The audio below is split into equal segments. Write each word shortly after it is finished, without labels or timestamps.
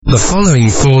The following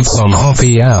thoughts on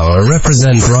Hoppy Hour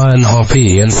represent Ryan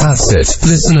Hoppy and that's it.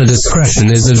 Listener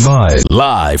discretion is advised.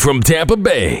 Live from Tampa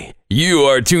Bay, you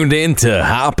are tuned in to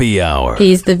Hoppy Hour.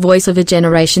 He's the voice of a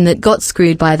generation that got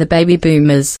screwed by the baby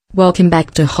boomers. Welcome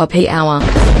back to Hoppy Hour.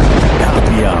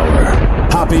 Hoppy Hour.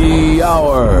 Hoppy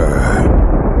Hour.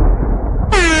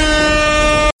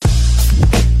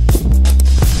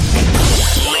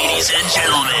 Ladies and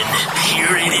gentlemen,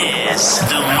 here it is.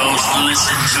 The most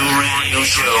listened to radio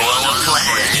show on the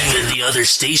planet. Even the other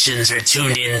stations are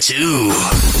tuned in too.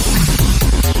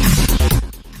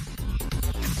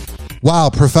 Wow,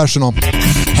 professional.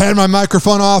 Had my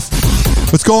microphone off.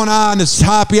 What's going on? This is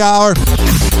Hoppy Hour.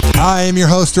 I am your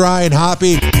host, Ryan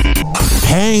Hoppy.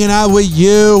 Hanging out with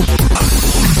you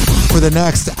for the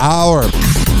next hour.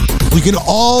 You can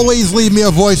always leave me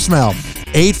a voicemail.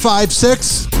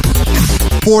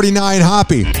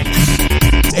 856-49-HOPPY.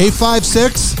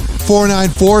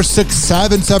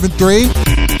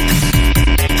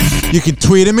 856-494-6773. You can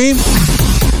tweet at me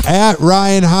at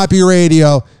Ryan Hoppy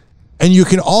Radio. And you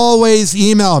can always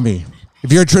email me,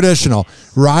 if you're traditional,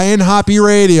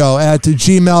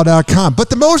 ryanhoppyradio@gmail.com. But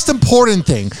the most important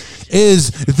thing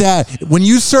is that when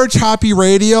you search Hoppy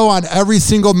Radio on every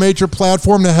single major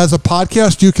platform that has a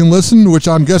podcast you can listen, which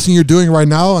I'm guessing you're doing right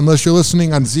now, unless you're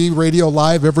listening on Z Radio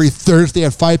Live every Thursday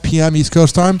at 5 p.m. East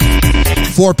Coast time,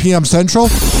 4 p.m. Central.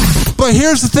 But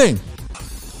here's the thing.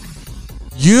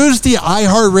 Use the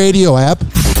iHeartRadio app.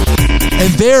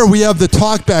 And there we have the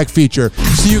talkback feature,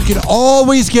 so you can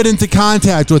always get into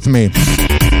contact with me.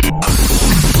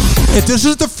 If this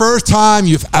is the first time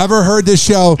you've ever heard this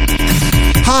show,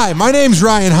 hi, my name's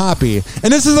Ryan Hoppy,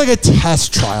 and this is like a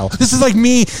test trial. This is like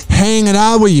me hanging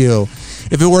out with you.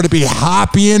 If it were to be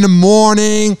Hoppy in the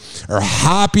morning, or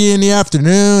Hoppy in the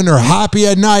afternoon, or Hoppy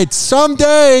at night,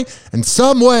 someday and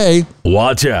some way.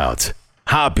 Watch out.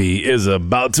 Hoppy is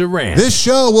about to rant. This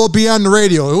show will be on the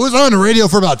radio. It was on the radio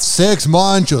for about 6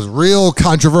 months. It was real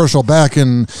controversial back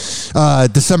in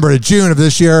December to June of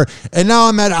this year. And now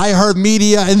I'm at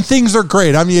iHeartMedia, and things are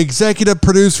great. I'm the executive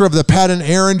producer of the Pat and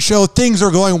Aaron Show. Things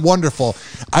are going wonderful.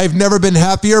 I've never been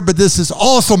happier, but this is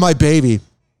also my baby.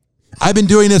 I've been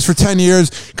doing this for 10 years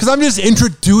because I'm just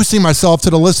introducing myself to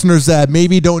the listeners that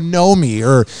maybe don't know me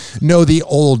or know the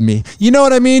old me. You know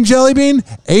what I mean, Jellybean?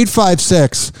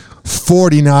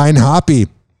 856-49-HOPPY.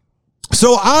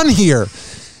 So on here,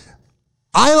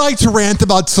 I like to rant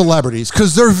about celebrities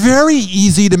because they're very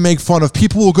easy to make fun of.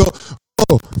 People will go,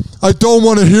 oh, I don't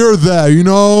want to hear that, you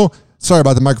know? Sorry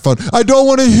about the microphone. I don't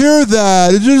want to hear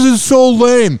that. This is so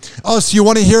lame. Oh, so you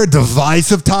want to hear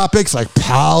divisive topics like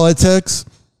politics?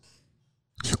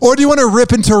 Or do you want to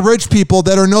rip into rich people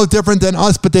that are no different than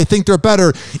us, but they think they're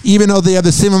better, even though they have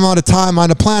the same amount of time on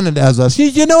the planet as us?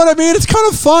 You know what I mean? It's kind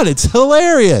of fun. It's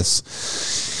hilarious.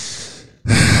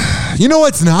 You know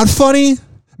what's not funny?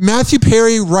 Matthew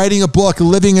Perry writing a book,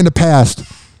 Living in the Past.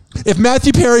 If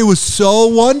Matthew Perry was so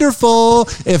wonderful,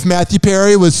 if Matthew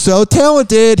Perry was so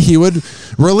talented, he would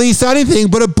release anything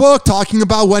but a book talking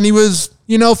about when he was,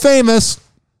 famous.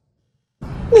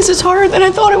 This is harder than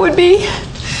I thought it would be.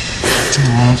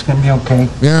 It's gonna be okay.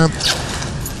 Yeah.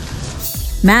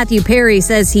 Matthew Perry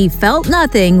says he felt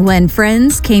nothing when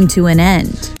Friends came to an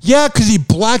end. Yeah, because he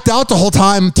blacked out the whole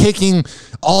time taking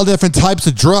all different types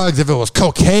of drugs. If it was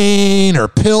cocaine or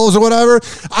pills or whatever,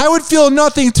 I would feel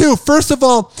nothing too. First of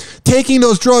all, taking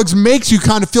those drugs makes you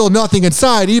kind of feel nothing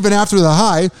inside, even after the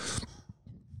high.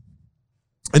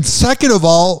 And second of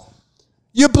all,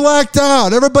 you blacked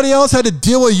out. Everybody else had to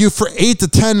deal with you for 8 to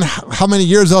 10, how many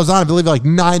years I was on? I believe like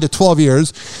 9 to 12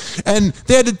 years. And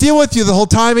they had to deal with you the whole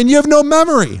time, and you have no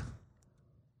memory.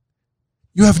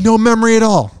 You have no memory at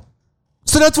all.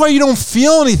 So that's why you don't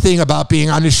feel anything about being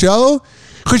on the show,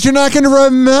 because you're not going to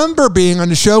remember being on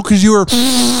the show because you were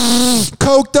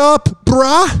coked up,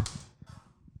 bruh.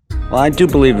 Well, I do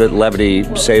believe that levity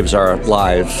saves our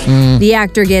lives. The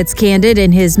actor gets candid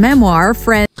in his memoir,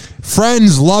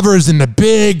 Friends, Lovers, and the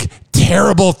Big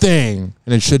Terrible Thing.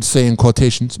 And it should say in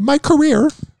quotations, my career.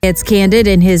 It's candid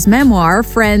in his memoir,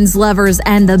 Friends, Lovers,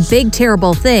 and the Big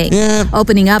Terrible Thing,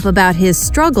 opening up about his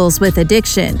struggles with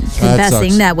addiction,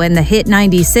 confessing that when the hit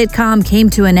 90s sitcom came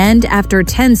to an end after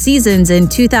 10 seasons in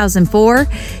 2004,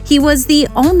 he was the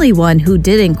only one who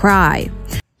didn't cry.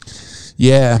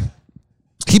 Yeah.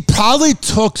 He probably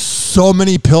took so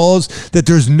many pills that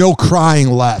there's no crying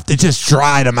left. It just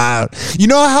dried him out. You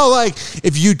know how, like,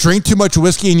 if you drink too much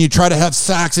whiskey and you try to have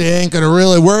sex, it ain't going to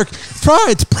really work?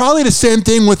 It's probably the same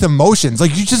thing with emotions.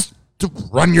 Like, you just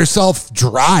run yourself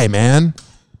dry, man.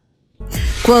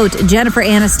 Quote, Jennifer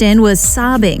Aniston was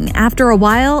sobbing. After a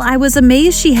while, I was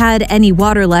amazed she had any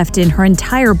water left in her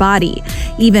entire body.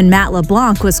 Even Matt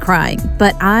LeBlanc was crying,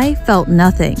 but I felt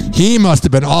nothing. He must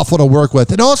have been awful to work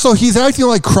with. And also, he's acting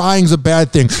like crying's a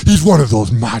bad thing. He's one of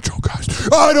those macho guys.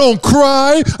 I don't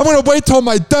cry. I'm going to wait till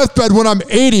my deathbed when I'm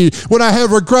 80, when I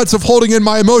have regrets of holding in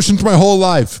my emotions my whole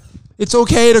life. It's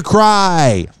okay to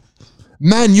cry.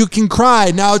 Men, you can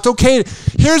cry. Now, it's okay.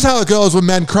 Here's how it goes when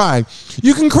men cry.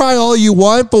 You can cry all you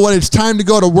want, but when it's time to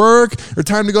go to work or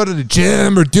time to go to the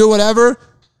gym or do whatever,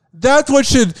 that's what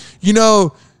should,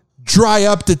 dry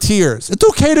up the tears. It's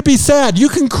okay to be sad. You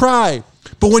can cry.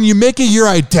 But when you make it your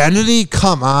identity,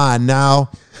 come on now.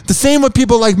 The same with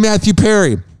people like Matthew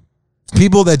Perry.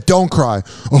 People that don't cry.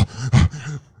 Oh,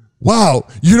 wow,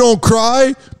 you don't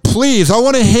cry? Please, I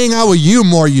want to hang out with you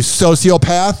more, you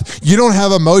sociopath. You don't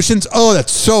have emotions? Oh,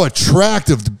 that's so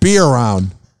attractive to be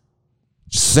around.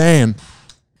 Just saying.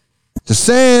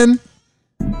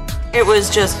 It was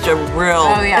just a real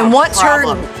And once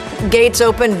problem. her gates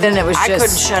opened, then it was I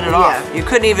couldn't shut it off. You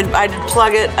couldn't even, I didn't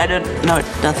plug it. I didn't, no,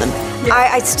 nothing.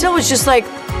 I still was just like,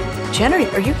 Jen,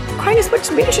 are you crying as much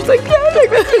as me? She's like,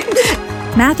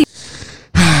 yeah. Matthew.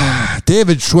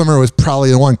 David Schwimmer was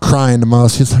probably the one crying the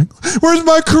most. He's like, where's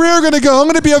my career going to go? I'm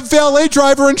going to be a valet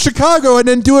driver in Chicago and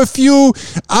then do a few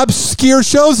obscure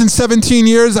shows in 17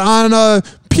 years on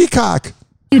Peacock.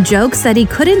 Jokes that he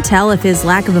couldn't tell if his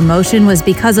lack of emotion was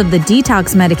because of the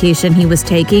detox medication he was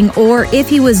taking or if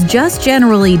he was just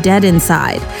generally dead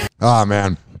inside. Oh,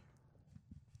 man.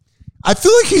 I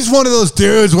feel like he's one of those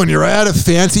dudes when you're at a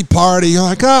fancy party, you're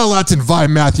like, oh, let's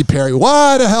invite Matthew Perry.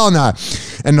 Why the hell not?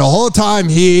 And the whole time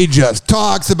he just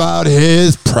talks about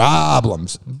his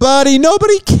problems. Buddy,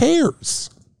 nobody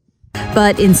cares.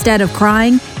 But instead of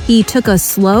crying, he took a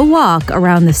slow walk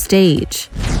around the stage.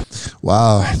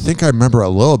 Wow, I think I remember a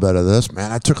little bit of this.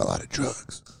 Man, I took a lot of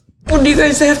drugs. Well, do you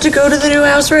guys have to go to the new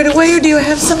house right away, or do you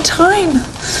have some time?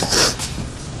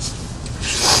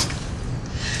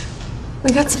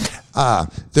 We got some time.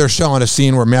 They're showing a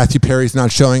scene where Matthew Perry's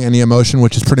not showing any emotion,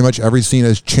 which is pretty much every scene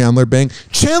is Chandler Bing.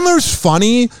 Chandler's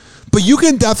funny, but you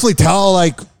can definitely tell,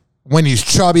 like, when he's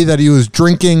chubby that he was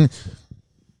drinking,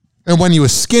 and when he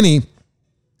was skinny,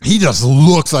 he just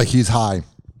looks like he's high.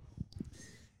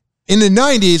 In the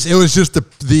 90s, it was just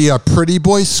the pretty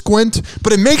boy squint,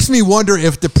 but it makes me wonder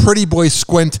if the pretty boy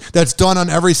squint that's done on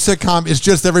every sitcom is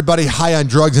just everybody high on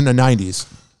drugs in the 90s.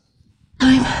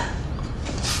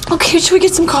 Okay, should we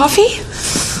get some coffee?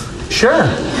 Sure.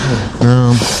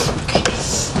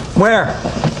 Where?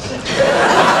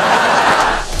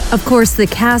 Of course, the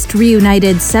cast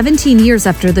reunited 17 years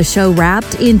after the show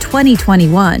wrapped in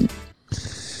 2021.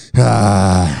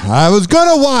 I was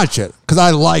going to watch it because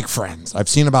I like Friends. I've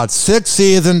seen about 6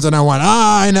 seasons and I went,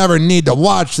 I never need to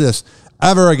watch this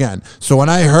ever again. So when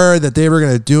I heard that they were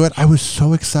going to do it, I was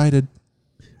so excited.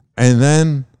 And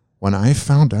then when I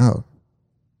found out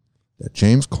that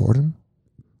James Corden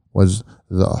was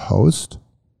the host,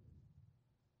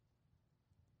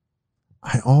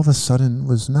 I all of a sudden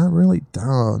was not really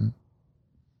down.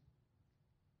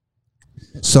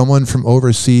 Someone from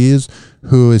overseas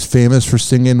who is famous for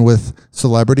singing with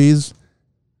celebrities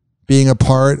being a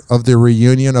part of the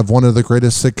reunion of one of the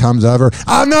greatest sitcoms ever.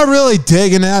 I'm not really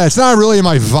digging that. It's not really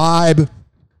my vibe.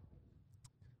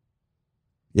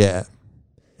 Yeah.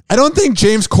 I don't think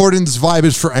James Corden's vibe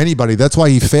is for anybody. That's why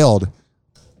he failed.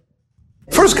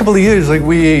 First couple of years, like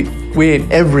we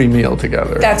ate every meal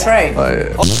together. That's right.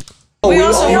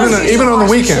 Even on the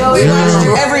weekends. We watched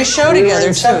every show together,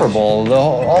 inseparable,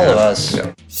 all of us.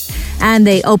 Yeah. And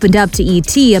they opened up to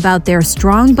E.T. about their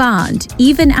strong bond,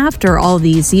 even after all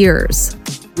these years.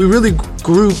 We really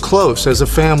grew close as a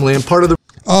family, and part of the...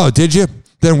 Oh, did you?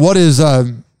 Then what is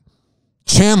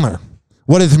Chandler?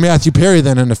 What is Matthew Perry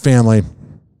then in the family?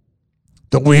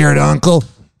 The weird uncle?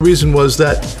 The reason was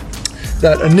that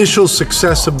initial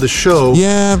success of the show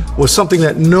was something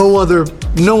that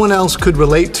no one else could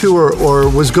relate to or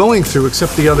was going through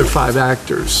except the other 5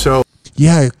 actors. So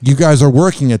yeah, you guys are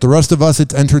working it. The rest of us,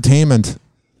 it's entertainment.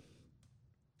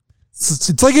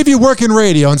 It's like if you work in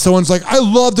radio and someone's like, I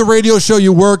love the radio show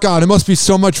you work on. It must be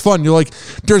so much fun. You're like,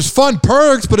 there's fun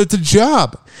perks, but it's a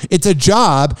job. It's a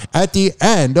job at the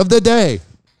end of the day.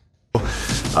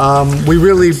 We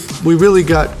really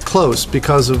got close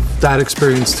because of that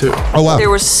experience too. Oh wow! There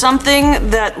was something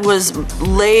that was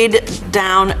laid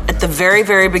down at the very,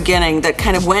 very beginning that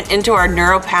kind of went into our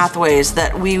neural pathways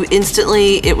that we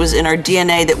instantly, it was in our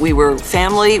DNA that we were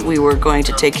family, we were going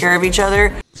to take care of each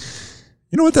other.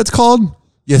 You know what that's called?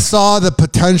 You saw the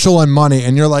potential in money,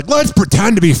 and you're like, let's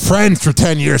pretend to be friends for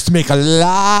 10 years to make a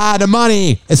lot of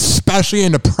money, especially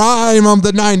in the prime of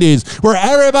the 90s, where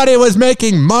everybody was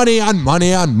making money on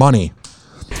money on money.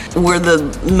 We're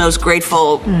the most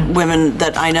grateful women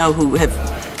that I know who have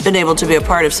been able to be a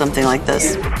part of something like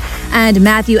this. And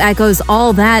Matthew echoes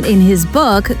all that in his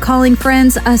book, calling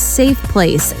Friends a safe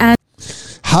place. And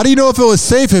how do you know if it was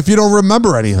safe if you don't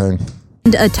remember anything?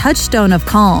 And a touchstone of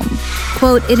calm.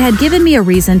 Quote, it had given me a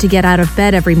reason to get out of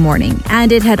bed every morning,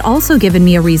 and it had also given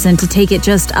me a reason to take it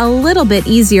just a little bit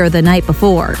easier the night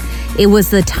before. It was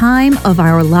the time of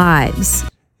our lives.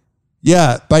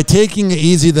 Yeah, by taking it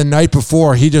easy the night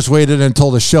before, he just waited until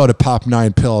the show to pop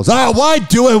 9 pills. Why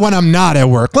do it when I'm not at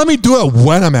work? Let me do it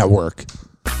when I'm at work.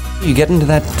 You get into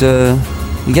that,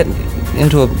 you get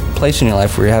into a place in your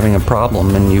life where you're having a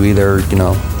problem, and you either,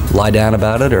 lie down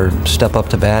about it or step up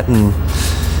to bat and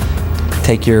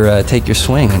take your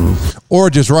swing. Or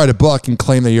just write a book and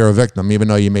claim that you're a victim, even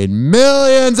though you made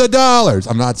millions of dollars.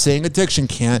 I'm not saying addiction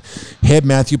can't hit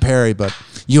Matthew Perry, but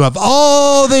you have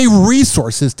all the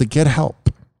resources to get help.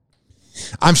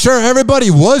 I'm sure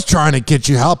everybody was trying to get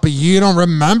you help, but you don't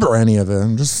remember any of it.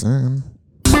 I'm just saying.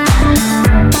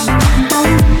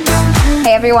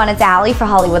 Hey everyone, it's Allie for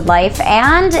Hollywood Life,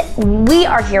 and we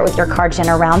are here with your Card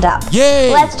Jenner Roundup.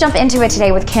 Yay! Let's jump into it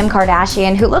today with Kim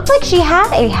Kardashian, who looked like she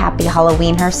had a happy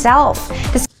Halloween herself.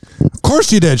 Of course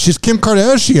she did. She's Kim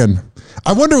Kardashian.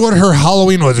 I wonder what her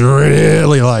Halloween was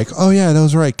really like. Oh yeah, that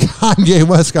was right. Kanye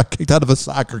West got kicked out of a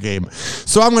soccer game.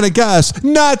 So I'm going to guess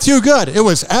not too good. It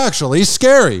was actually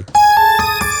scary.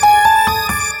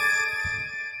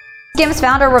 Kim's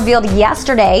founder revealed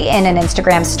yesterday in an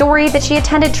Instagram story that she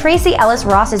attended Tracee Ellis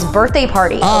Ross's birthday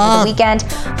party over the weekend,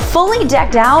 fully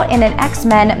decked out in an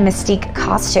X-Men Mystique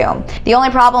costume. The only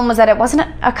problem was that it wasn't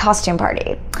a costume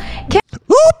party.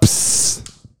 Oops!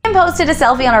 Kim posted a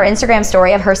selfie on her Instagram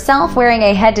story of herself wearing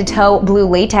a head-to-toe blue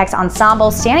latex ensemble,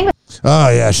 standing with... Oh,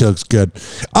 yeah, she looks good.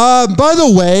 By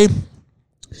the way,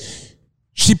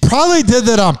 she probably did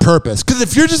that on purpose. Because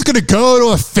if you're just going to go to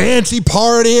a fancy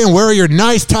party and wear your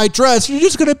nice tight dress, you're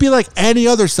just going to be like any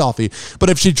other selfie.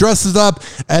 But if she dresses up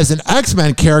as an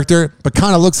X-Men character, but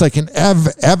kind of looks like an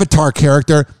Avatar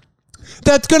character,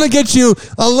 that's going to get you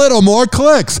a little more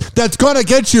clicks. That's going to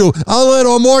get you a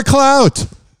little more clout.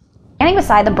 Standing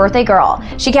beside the birthday girl.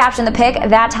 She captioned the pic,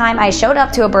 "That time I showed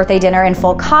up to a birthday dinner in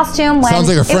full costume when Sounds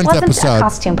like a Friends it wasn't episode. a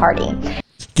costume party."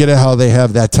 Get it how they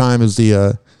have that time as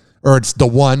the... or it's the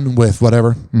one with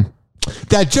whatever.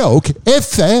 That joke, it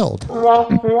failed.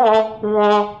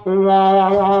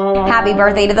 Happy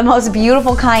birthday to the most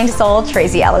beautiful, kind soul,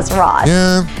 Tracee Ellis Ross.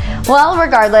 Yeah. Well,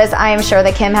 regardless, I am sure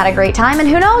that Kim had a great time, and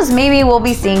who knows, maybe we'll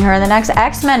be seeing her in the next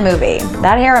X-Men movie.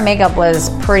 That hair and makeup was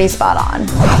pretty spot on.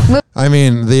 I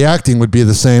mean, the acting would be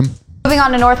the same. Moving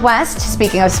on to Northwest,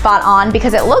 speaking of spot on,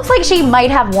 because it looks like she might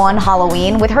have won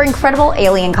Halloween with her incredible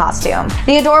alien costume.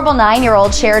 The adorable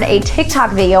 9-year-old shared a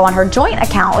TikTok video on her joint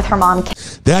account with her mom.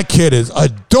 That kid is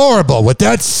adorable with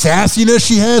that sassiness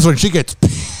she has when she gets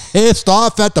pissed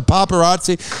off at the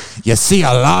paparazzi. You see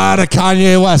a lot of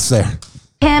Kanye West there.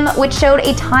 Kim, which showed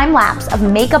a time lapse of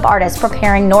makeup artists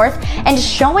preparing North and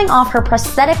showing off her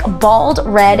prosthetic bald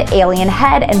red alien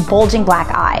head and bulging black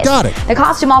eyes. Got it. The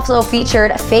costume also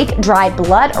featured fake dried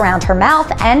blood around her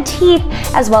mouth and teeth,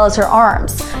 as well as her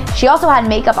arms. She also had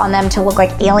makeup on them to look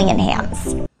like alien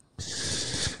hands.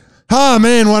 Oh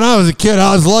man, when I was a kid,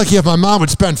 I was lucky if my mom would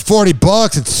spend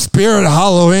 $40 at Spirit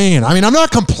Halloween. I mean, I'm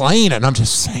not complaining, I'm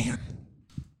just saying.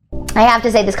 I have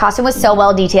to say, this costume was so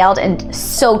well detailed and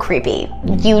so creepy.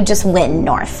 You just win,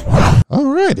 North.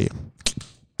 Alrighty.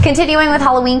 Continuing with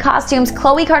Halloween costumes,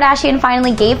 Khloe Kardashian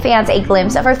finally gave fans a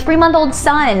glimpse of her 3-month-old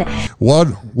son. What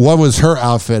was her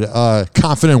outfit?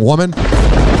 Confident woman?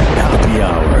 Happy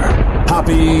hour.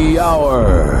 Happy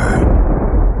hour.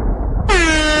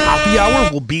 Happy hour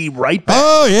will be right back.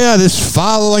 Oh yeah, this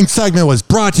following segment was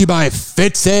brought to you by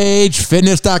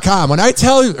FitSageFitness.com. When I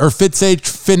tell you, or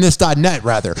FitSageFitness.net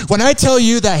rather, when I tell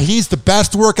you that he's the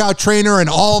best workout trainer in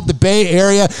all of the Bay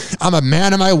Area, I'm a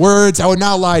man of my words. I would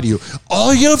not lie to you.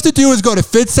 All you have to do is go to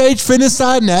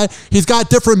FitSageFitness.net. He's got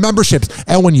different memberships,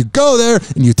 and when you go there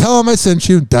and you tell him I sent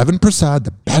you, Devin Prasad,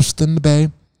 the best in the Bay,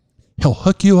 he'll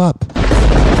hook you up.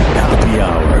 Happy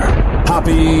hour.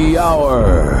 Happy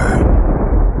hour.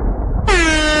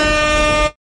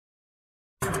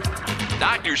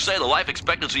 Doctors say the life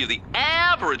expectancy of the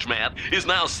average man is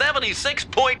now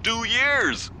 76.2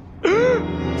 years.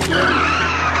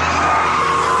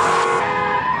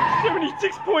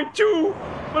 76.2,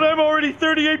 but I'm already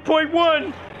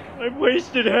 38.1. I've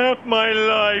wasted half my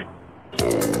life.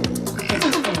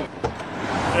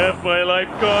 Half my life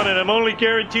gone, and I'm only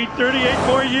guaranteed 38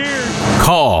 more years.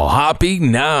 Call Hoppy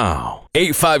now.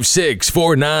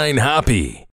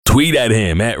 856-49-HOPPY. Tweet at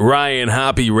him at Ryan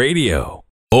Hoppy Radio.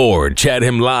 Or chat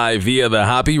him live via the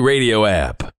Hoppy Radio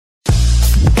app.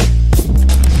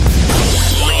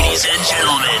 Ladies and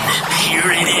gentlemen,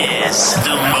 here it is.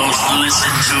 The most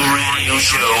listened to radio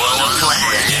show on the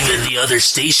planet. Even the other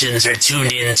stations are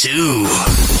tuned in too.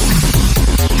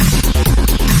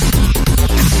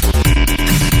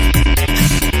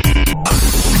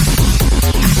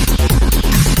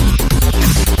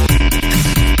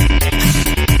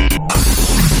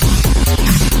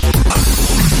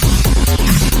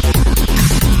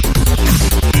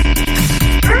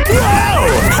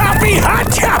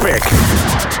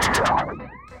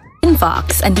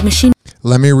 Fox and Machine.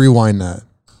 Let me rewind that.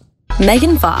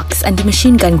 Megan Fox and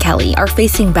Machine Gun Kelly are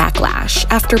facing backlash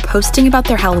after posting about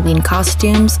their Halloween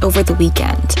costumes over the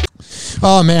weekend.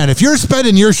 Oh man, if you're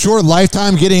spending your short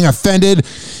lifetime getting offended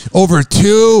over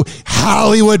 2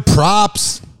 Hollywood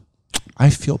props, I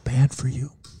feel bad for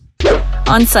you.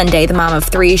 On Sunday, the mom of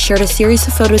 3 shared a series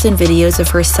of photos and videos of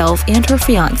herself and her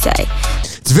fiance.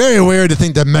 It's very weird to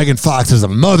think that Megan Fox is a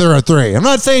mother of 3. I'm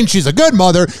not saying she's a good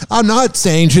mother. I'm not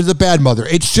saying she's a bad mother.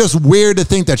 It's just weird to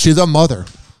think that she's a mother.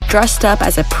 Dressed up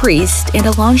as a priest and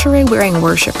a lingerie-wearing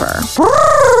worshiper.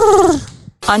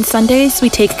 On Sundays,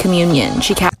 we take communion.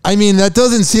 I mean, that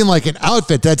doesn't seem like an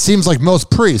outfit. That seems like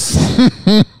most priests.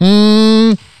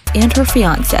 And her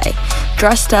fiance,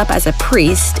 dressed up as a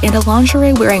priest and a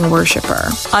lingerie-wearing worshiper.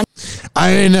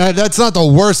 I mean, that's not the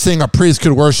worst thing a priest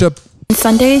could worship. On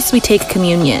Sundays, we take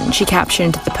communion, she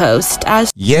captioned the post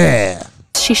as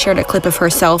she shared a clip of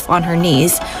herself on her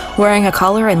knees, wearing a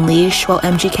collar and leash while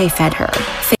MGK fed her.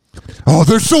 Oh,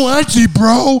 they're so edgy,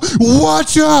 bro.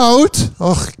 Watch out.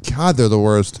 Oh, God, they're the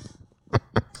worst.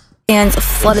 Fans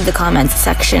flooded the comments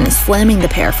section, slamming the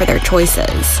pair for their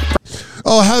choices.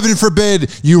 Oh, heaven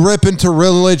forbid you rip into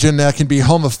religion that can be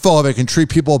homophobic and treat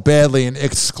people badly and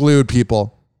exclude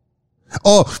people.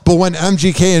 Oh, but when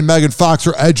MGK and Megan Fox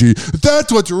are edgy,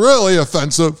 that's what's really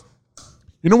offensive.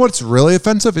 You know what's really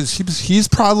offensive is he's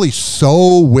probably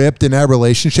so whipped in that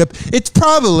relationship. It's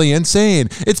probably insane.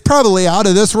 It's probably out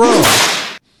of this world.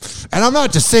 And I'm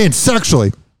not just saying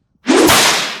sexually.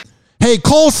 Hey,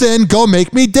 Coulson, go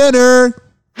make me dinner.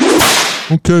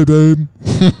 Okay, babe.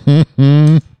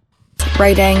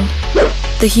 Writing,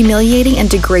 the humiliating and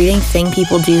degrading thing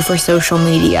people do for social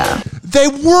media. They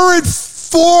weren't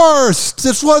forced.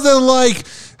 This wasn't like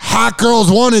Hot Girls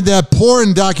Wanted, that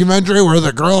porn documentary where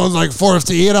the girl is like forced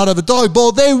to eat out of a dog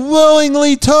bowl. They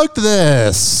willingly took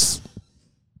this.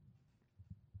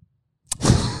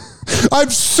 I'm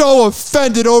so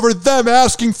offended over them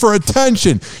asking for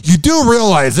attention. You do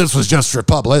realize this was just for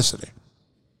publicity.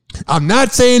 I'm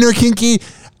not saying they're kinky.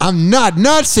 I'm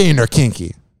not saying they're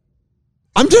kinky.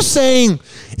 I'm just saying,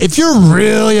 if you're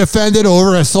really offended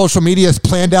over a social media's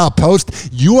planned out post,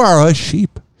 you are a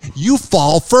sheep. You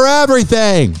fall for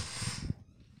everything.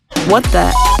 What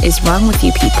the is wrong with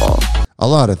you people? A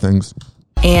lot of things.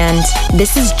 And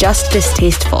this is just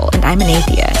distasteful, and I'm an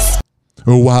atheist.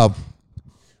 Oh, wow.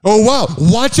 Oh, wow.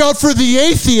 Watch out for the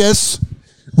atheists.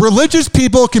 Religious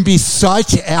people can be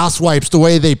such asswipes the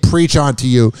way they preach onto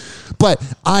you. But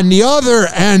on the other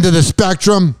end of the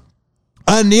spectrum,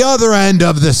 on the other end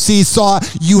of the seesaw,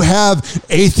 you have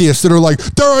atheists that are like,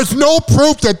 there is no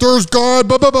proof that there's God,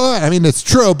 blah, blah, blah. I mean, it's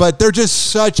true, but they're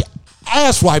just such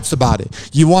asswipes about it.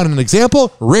 You want an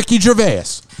example? Ricky Gervais.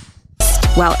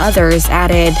 While others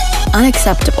added,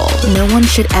 unacceptable. No one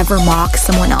should ever mock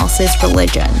someone else's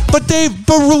religion. But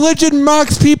religion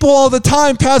mocks people all the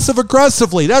time, passive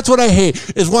aggressively. That's what I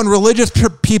hate, is when religious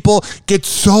people get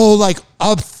so like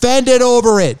offended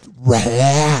over it.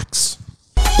 Relax.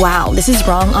 Wow, this is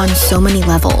wrong on so many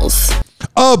levels.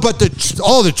 Oh, but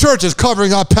the church is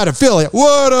covering up pedophilia.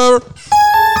 Whatever.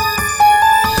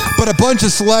 But a bunch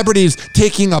of celebrities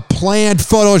taking a planned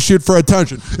photo shoot for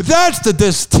attention. That's the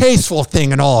distasteful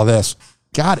thing in all of this.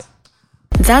 Got it.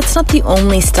 That's not the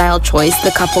only style choice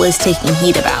the couple is taking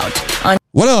heat about.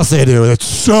 What else they do? It's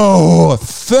so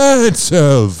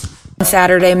offensive. On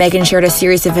Saturday, Megan shared a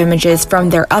series of images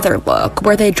from their other look,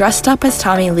 where they dressed up as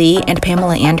Tommy Lee and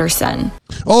Pamela Anderson.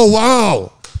 Oh,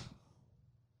 wow.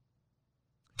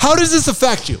 How does this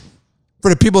affect you? For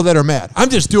the people that are mad.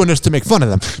 I'm just doing this to make fun of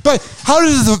them. But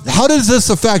how does this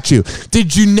affect you?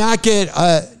 Did you not get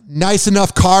a nice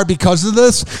enough car because of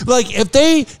this? Like, if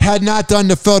they had not done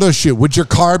the photo shoot, would your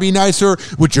car be nicer?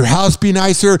 Would your house be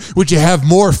nicer? Would you have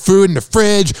more food in the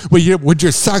fridge? Would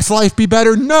your sex life be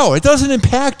better? No, it doesn't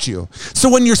impact you. So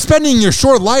when you're spending your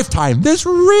short lifetime, this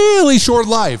really short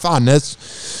life on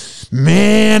this,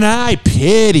 Man, I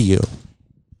pity you.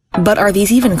 But are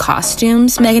these even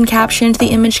costumes? Meghan captioned the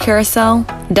image carousel.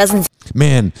 Dozens.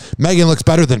 Man, Meghan looks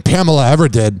better than Pamela ever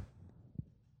did.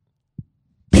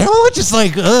 Pamela just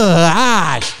like,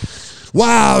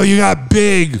 wow, you got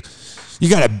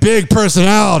a big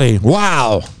personality.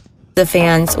 Wow. The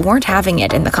fans weren't having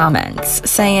it in the comments,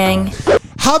 saying,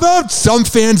 how about some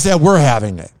fans that were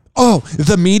having it? Oh,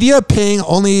 the media paying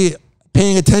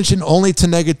attention only to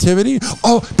negativity?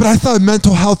 Oh, but I thought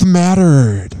mental health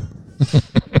mattered.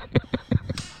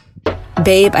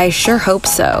 Babe, I sure hope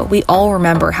so. We all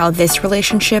remember how this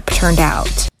relationship turned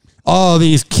out. All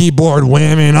these keyboard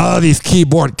women, all these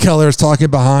keyboard killers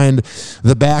talking behind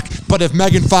the back. But if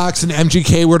Megan Fox and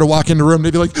MGK were to walk in the room,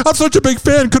 they'd be like, I'm such a big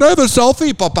fan. Could I have a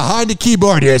selfie? But behind the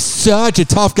keyboard, you're such a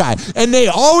tough guy. And they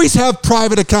always have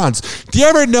private accounts. Do you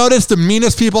ever notice the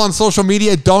meanest people on social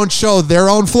media don't show their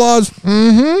own flaws?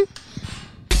 Mm-hmm.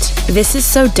 This is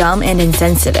so dumb and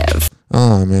insensitive.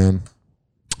 Oh, man.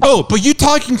 Oh, but you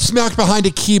talking smack behind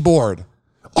a keyboard.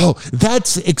 Oh,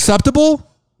 that's acceptable?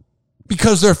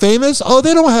 Because they're famous? Oh,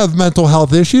 they don't have mental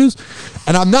health issues.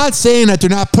 And I'm not saying that they're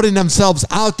not putting themselves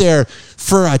out there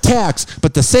for attacks,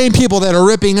 but the same people that are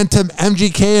ripping into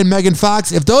MGK and Megan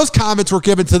Fox, if those comments were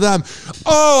given to them,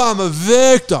 oh, I'm a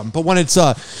victim. But when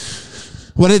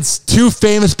it's two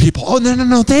famous people, oh,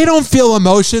 no, they don't feel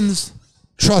emotions.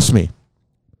 Trust me.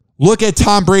 Look at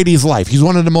Tom Brady's life. He's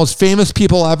one of the most famous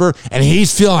people ever, and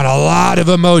he's feeling a lot of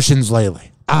emotions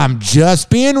lately. I'm just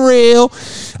being real.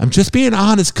 I'm just being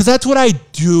honest, because that's what I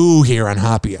do here on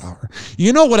Happy Hour.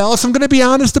 You know what else I'm going to be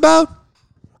honest about?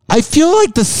 I feel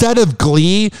like the set of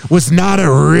Glee was not a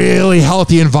really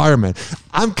healthy environment.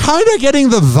 I'm kind of getting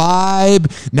the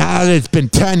vibe now that it's been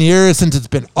 10 years since it's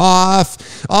been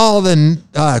off. All the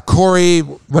Corey,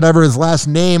 whatever his last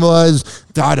name was,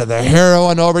 died of the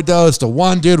heroin overdose. The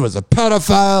one dude was a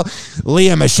pedophile.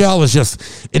 Leah Michelle was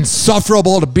just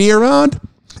insufferable to be around.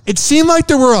 It seemed like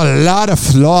there were a lot of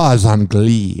flaws on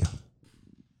Glee.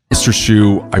 Mr.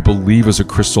 Shu, I believe, is a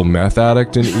crystal meth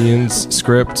addict in Ian's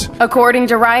script. According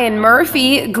to Ryan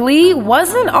Murphy, Glee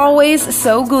wasn't always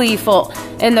so gleeful.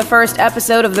 In the first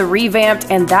episode of the revamped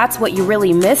And That's What You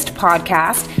Really Missed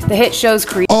podcast, the hit show's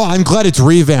Oh, I'm glad it's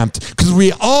revamped, because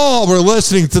we all were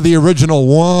listening to the original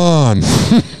one.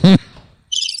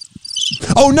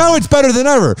 Oh, now it's better than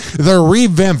ever. The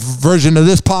revamped version of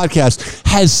this podcast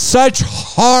has such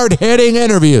hard-hitting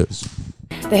interviews.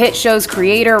 The hit show's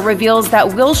creator reveals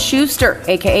that Will Schuester,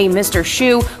 aka Mr.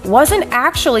 Shu, wasn't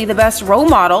actually the best role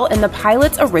model in the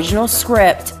pilot's original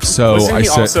script. So wasn't he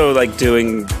also like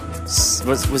doing?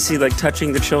 Was he like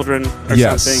touching the children or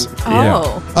something?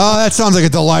 Oh, that sounds like a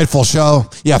delightful show.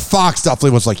 Yeah, Fox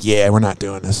definitely was like, yeah, we're not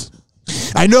doing this.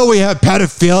 I know we have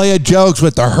pedophilia jokes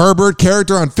with the Herbert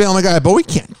character on Family Guy, but we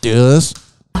can't do this.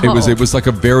 It was like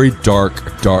a very dark.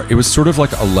 It was sort of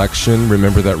like Election.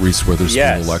 Remember that Reese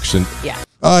Witherspoon election? Yeah.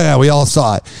 Oh, yeah, we all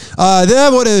saw it.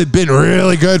 That would have been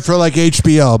really good for like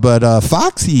HBO, but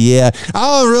Fox, yeah.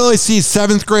 I don't really see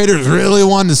 7th graders really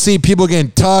wanting to see people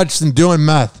getting touched and doing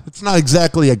meth. It's not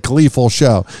exactly a gleeful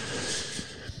show.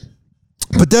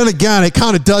 But then again, it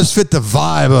kind of does fit the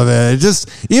vibe of it. It just,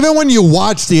 even when you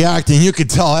watch the acting, you could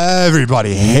tell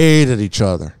everybody hated each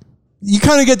other. You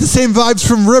kind of get the same vibes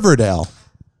from Riverdale.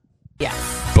 Yeah.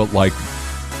 But like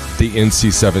the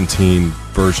NC-17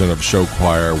 version of Show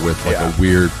Choir with like a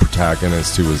weird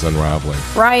protagonist who was unraveling.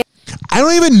 Right. I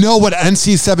don't even know what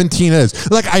NC-17 is.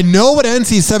 Like, I know what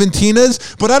NC-17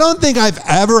 is, but I don't think I've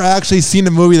ever actually seen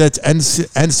a movie that's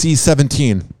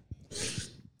NC-17.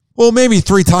 Well, maybe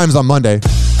 3 times on Monday.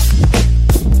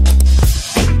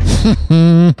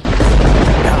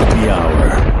 Happy Hour.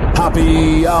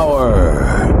 Happy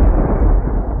Hour.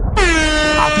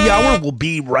 Happy Hour will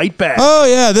be right back. Oh,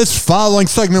 yeah. This following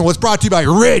segment was brought to you by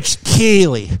Rich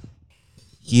Keeley.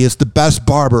 He is the best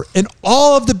barber in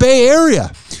all of the Bay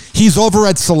Area. He's over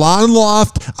at Salon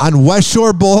Loft on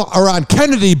on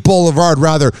Kennedy Boulevard,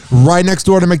 right next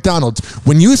door to McDonald's.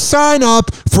 When you sign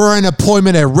up for an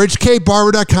appointment at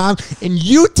richkbarber.com and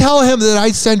you tell him that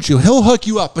I sent you, he'll hook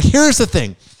you up. But here's the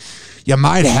thing. You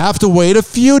might have to wait a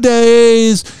few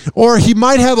days, or he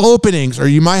might have openings, or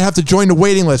you might have to join the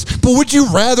waiting list. But would you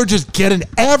rather just get an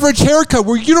average haircut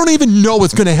where you don't even know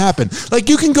what's going to happen? Like,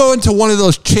 you can go into one of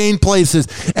those chain places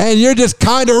and you're just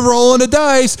kind of rolling the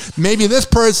dice. Maybe this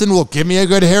person will give me a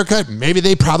good haircut. Maybe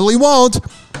they probably won't.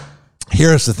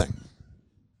 Here's the thing.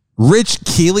 Rich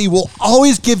Keeley will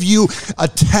always give you a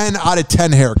 10 out of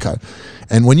 10 haircut.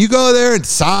 And when you go there and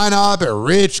sign up at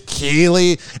Rich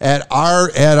Keeley at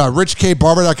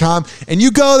richkbarber.com, and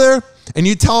you go there and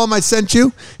you tell him I sent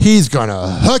you, he's going to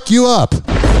hook you up.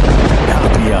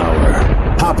 Happy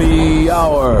Hour. Happy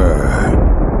Hour.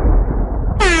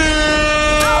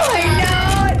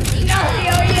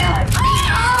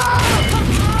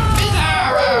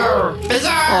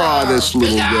 Oh, this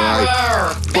little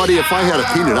guy. Buddy, if I had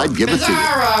a peanut, I'd give it to you.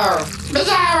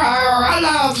 Bizarro, I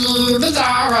love you.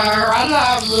 Bizarro, I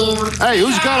love you. Hey,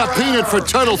 who's got a peanut for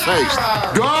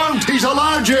Turtleface? Don't, he's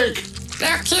allergic.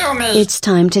 They'll kill me. It's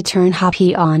time to turn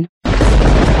Hoppy on.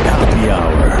 Happy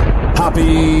Hour.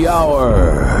 Happy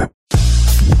Hour.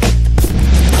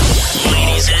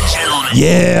 Ladies and gentlemen,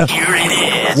 Yeah. here it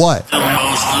is. What? The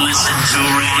most listened to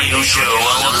radio show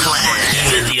on the planet.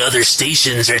 Even the other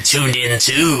stations are tuned in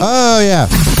too. Oh, yeah.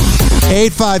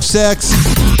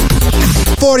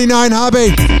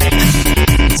 856-49-HOBBY.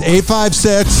 It's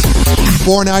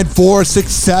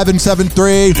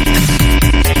 856-494-6773.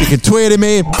 You can tweet at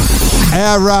me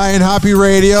at Ryan Hoppy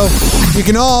Radio. You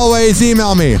can always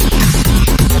email me,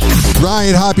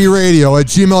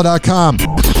 RyanHoppyRadio@gmail.com.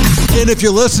 And if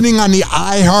you're listening on the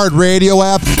iHeartRadio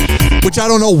app, which I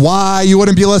don't know why you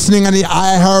wouldn't be listening on the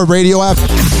iHeartRadio app,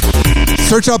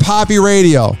 search up Hoppy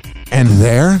Radio. And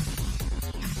there,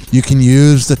 you can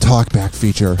use the talkback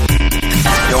feature.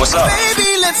 Yo, what's up?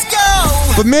 Baby, let's go.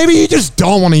 But maybe you just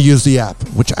don't want to use the app,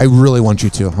 which I really want you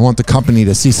to. I want the company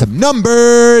to see some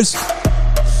numbers.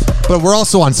 But we're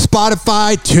also on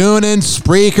Spotify, TuneIn,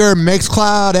 Spreaker,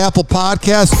 Mixcloud, Apple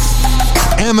Podcasts,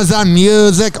 Amazon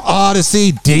Music,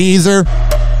 Odyssey, Deezer.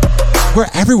 We're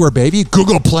everywhere, baby.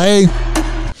 Google Play.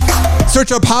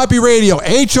 Search up Hoppy Radio,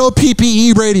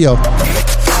 HOPPE Radio.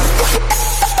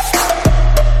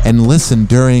 And listen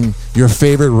during your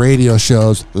favorite radio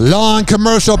shows. Long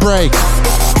commercial break.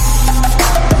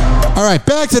 All right,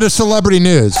 back to the celebrity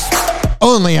news.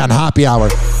 Only on Hoppy Hour.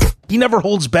 He never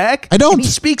holds back. I don't. And he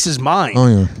speaks his mind. Oh,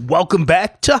 yeah. Welcome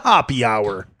back to Hoppy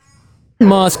Hour.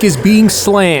 Musk is being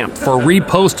slammed for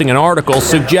reposting an article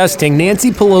suggesting Nancy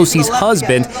Pelosi's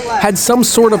husband had some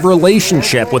sort of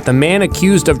relationship with the man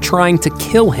accused of trying to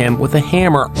kill him with a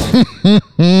hammer.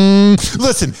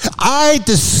 Listen, I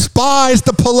despise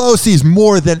the Pelosi's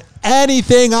more than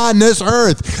anything on this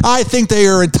earth. I think they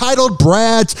are entitled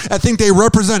brats. I think they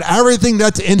represent everything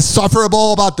that's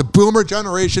insufferable about the boomer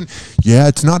generation. Yeah,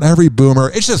 it's not every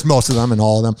boomer. It's just most of them and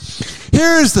all of them.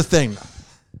 Here's the thing.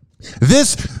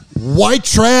 This white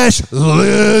trash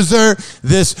loser,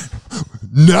 this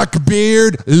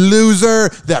neckbeard loser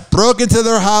that broke into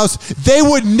their house, they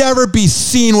would never be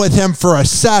seen with him for a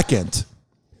second.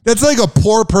 That's like a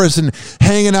poor person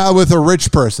hanging out with a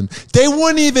rich person. They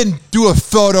wouldn't even do a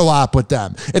photo op with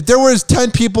them. If there was 10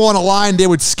 people on a line, they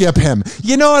would skip him.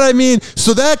 You know what I mean?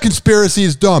 So that conspiracy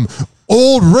is dumb.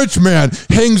 Old rich man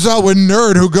hangs out with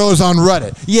nerd who goes on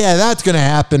Reddit. Yeah, that's going to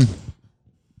happen.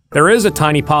 There is a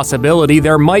tiny possibility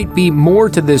there might be more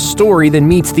to this story than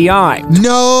meets the eye.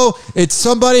 No, it's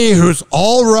somebody who's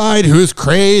all right, who's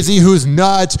crazy, who's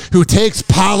nuts, who takes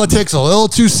politics a little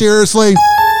too seriously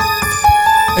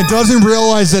and doesn't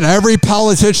realize that every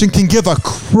politician can give a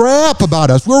crap about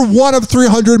us. We're one of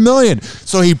 300 million.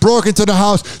 So he broke into the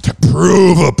house to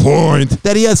prove a point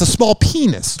that he has a small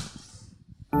penis.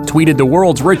 Tweeted the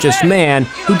world's richest man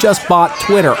who just bought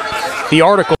Twitter. The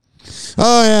article...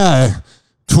 Oh, yeah.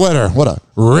 Twitter, what a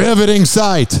riveting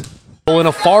site. In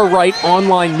a far-right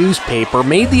online newspaper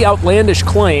made the outlandish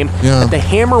claim that the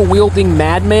hammer-wielding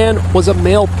madman was a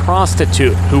male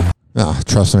prostitute who...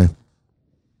 Trust me.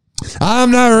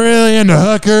 I'm not really into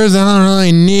hookers. I don't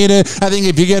really need it. I think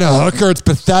if you get a hooker, it's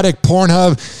pathetic.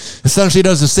 Pornhub essentially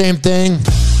does the same thing.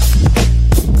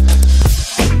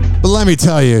 But let me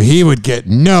tell you, he would get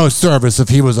no service if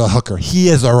he was a hooker. He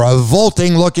is a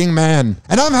revolting-looking man.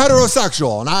 And I'm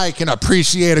heterosexual, and I can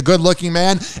appreciate a good-looking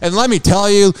man. And let me tell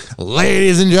you,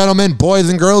 ladies and gentlemen, boys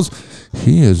and girls,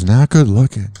 he is not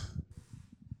good-looking.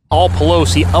 All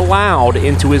Pelosi allowed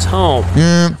into his home.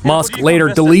 Musk later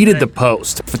deleted the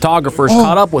post. Photographers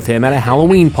caught up with him at a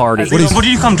Halloween party. What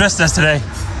did you come dressed as today?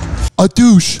 A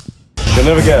douche. You'll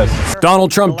never guess. Donald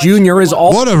Trump Jr. is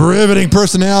all... What a riveting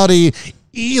personality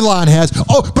Elon has.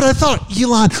 Oh, but I thought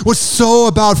Elon was so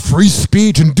about free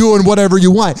speech and doing whatever you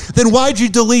want. Then why'd you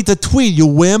delete the tweet, you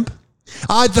wimp?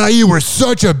 I thought you were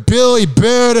such a Billy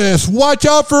Badass. Watch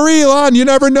out for Elon. You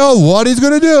never know what he's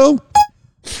going to do.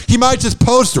 He might just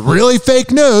post really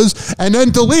fake news and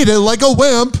then delete it like a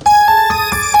wimp.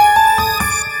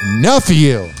 Enough of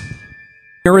you.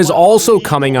 Is also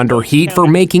coming under heat for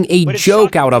making a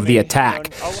joke out of the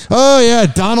attack. Oh, yeah,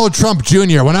 Donald Trump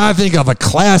Jr. When I think of a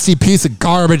classy piece of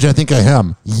garbage, I think of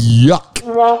him. Yuck.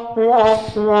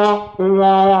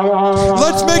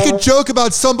 Let's make a joke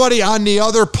about somebody on the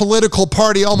other political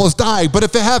party almost died, but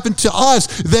if it happened to us,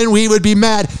 then we would be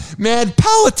mad. Man,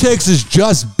 politics is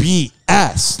just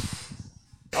BS.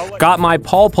 Got my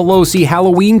Paul Pelosi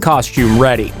Halloween costume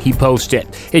ready, he posted.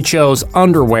 It shows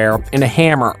underwear and a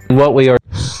hammer. What we are...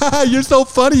 You're so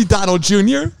funny, Donald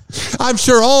Jr. I'm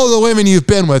sure all the women you've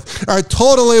been with are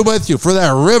totally with you for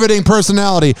that riveting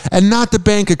personality and not the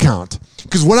bank account.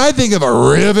 Because when I think of a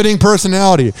riveting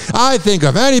personality, I think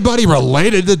of anybody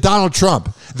related to Donald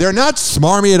Trump. They're not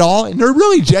smarmy at all, and they're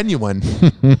really genuine.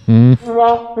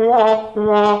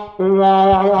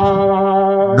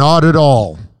 Not at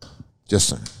all. Just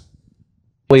saying.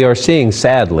 We are seeing,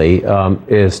 sadly,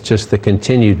 is just the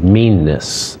continued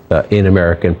meanness in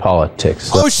American politics.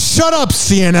 Oh, shut up,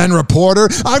 CNN reporter.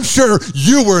 I'm sure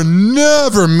you were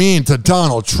never mean to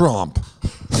Donald Trump.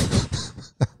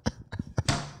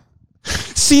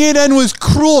 CNN was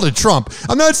cruel to Trump.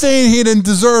 I'm not saying he didn't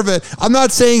deserve it. I'm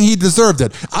not saying he deserved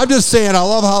it. I'm just saying I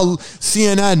love how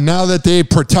CNN, now that they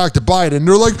protect Biden,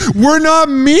 they're like, we're not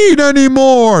mean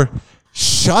anymore.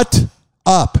 Shut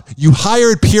up. You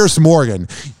hired Piers Morgan.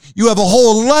 You have a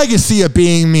whole legacy of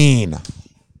being mean.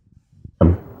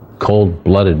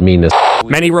 Cold-blooded meanness.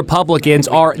 Many Republicans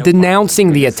are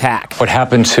denouncing the attack. What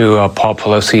happened to Paul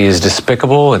Pelosi is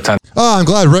despicable. I'm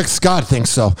glad Rick Scott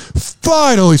thinks so.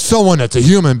 Finally, someone that's a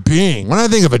human being. When I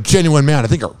think of a genuine man, I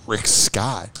think of Rick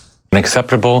Scott.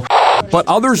 Unacceptable. But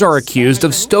others are accused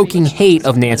of stoking hate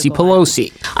of Nancy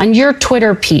Pelosi. On your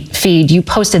Twitter feed, you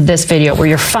posted this video where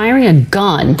you're firing a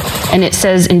gun, and it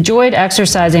says, enjoyed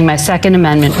exercising my Second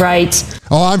Amendment rights.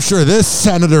 Oh, I'm sure this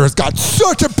senator has got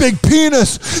such a big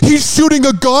penis. He's shooting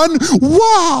a gun?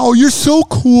 Wow, you're so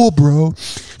cool, bro.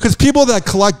 Because people that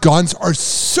collect guns are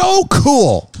so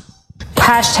cool.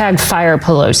 Hashtag fire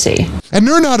Pelosi. And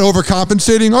they're not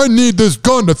overcompensating. I need this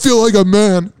gun to feel like a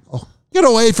man. Oh, get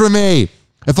away from me.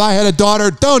 If I had a daughter,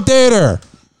 don't date her.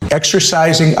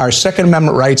 Exercising our Second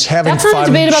Amendment rights, having fun. That's not a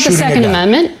debate about the Second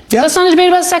Amendment. Yep. That's not a debate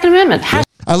about the Second Amendment.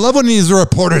 I love when these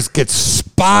reporters get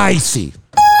spicy.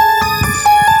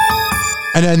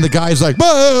 And then the guy's like,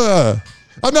 bah!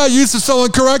 I'm not used to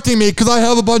someone correcting me because I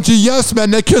have a bunch of yes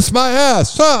men that kiss my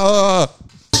ass.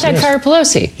 Hashtag fire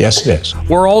Pelosi. Yes, it is.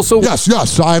 We're also... Yes,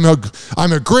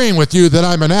 I'm agreeing with you that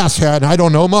I'm an asshat and I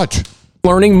don't know much.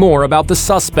 Learning more about the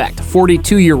suspect,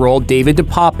 42-year-old David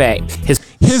DePape.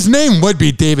 His name would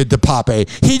be David DePape.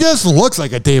 He just looks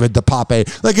like a David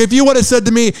DePape. Like, if you would have said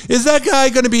to me, is that guy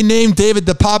going to be named David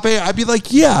DePape? I'd be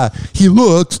like, yeah, he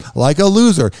looks like a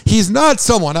loser. He's not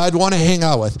someone I'd want to hang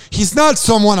out with. He's not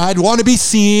someone I'd want to be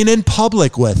seen in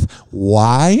public with.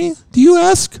 Why, do you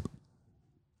ask?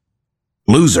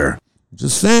 Loser.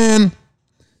 Just saying.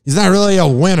 He's not really a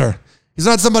winner. He's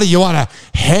not somebody you want to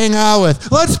hang out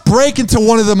with. Let's break into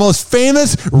one of the most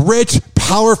famous, rich,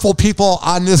 powerful people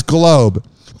on this globe.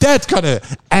 That's going to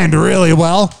end really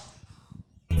well.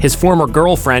 His former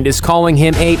girlfriend is calling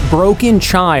him a broken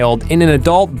child in an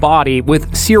adult body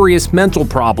with serious mental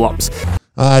problems.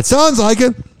 It sounds like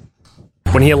it.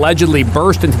 When he allegedly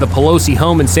burst into the Pelosi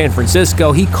home in San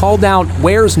Francisco, he called out,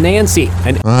 "Where's Nancy?"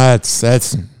 And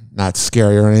that's not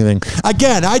scary or anything.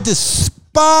 Again, I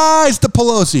despise the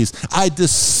Pelosi's. I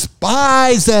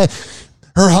despise that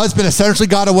her husband essentially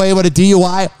got away with a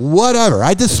DUI. Whatever.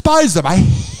 I despise them. I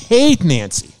hate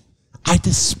Nancy. I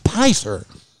despise her.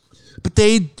 But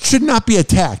they should not be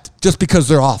attacked just because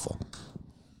they're awful.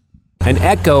 An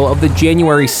echo of the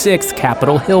January 6th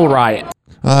Capitol Hill riot.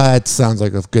 It sounds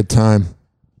like a good time.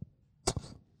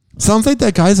 Sounds like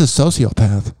that guy's a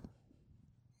sociopath.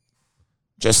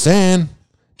 Just saying.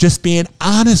 Just being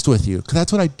honest with you, because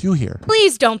that's what I do here.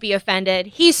 Please don't be offended.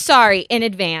 He's sorry in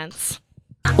advance.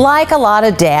 Like a lot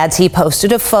of dads, he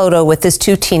posted a photo with his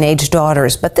 2 teenage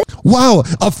daughters. But wow,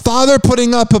 a father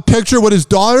putting up a picture with his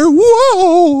daughter?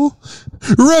 Whoa!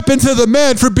 Rip into the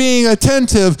man for being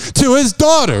attentive to his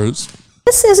daughters.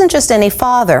 This isn't just any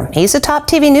father. He's a top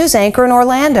TV news anchor in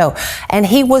Orlando, and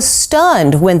he was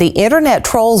stunned when the internet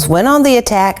trolls went on the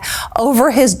attack over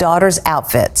his daughter's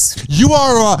outfits. You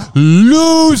are a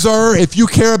loser if you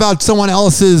care about someone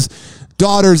else's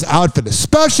daughter's outfit,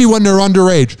 especially when they're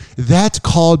underage. That's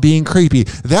called being creepy.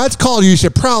 That's called you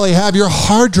should probably have your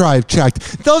hard drive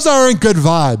checked. Those aren't good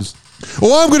vibes.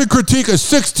 Oh, I'm going to critique a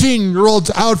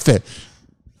 16-year-old's outfit.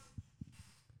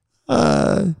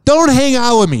 Don't hang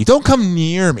out with me. Don't come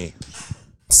near me.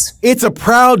 It's a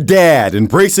proud dad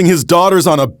embracing his daughters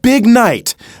on a big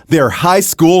night, their high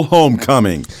school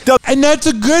homecoming. And that's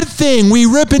a good thing. We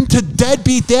rip into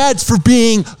deadbeat dads for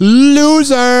being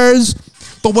losers.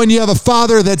 But when you have a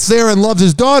father that's there and loves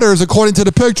his daughters, according to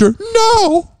the picture,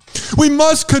 no. We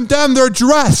must condemn their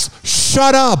dress.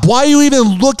 Shut up. Why are you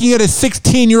even looking at a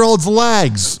 16-year-old's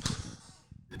legs?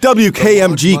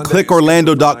 WKMG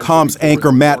ClickOrlando.com's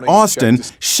anchor Matt Austin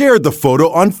shared the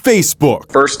photo on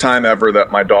Facebook. First time ever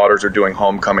that my daughters are doing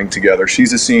homecoming together.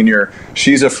 She's a senior,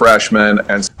 she's a freshman,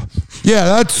 and yeah,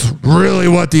 that's really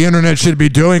what the internet should be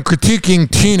doing, critiquing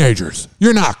teenagers.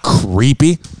 You're not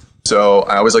creepy. so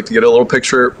I always like to get a little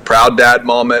picture, proud dad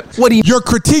moment. You're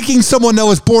critiquing someone that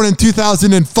was born in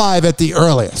 2005 at the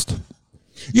earliest.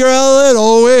 You're a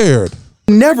little weird.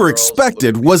 Never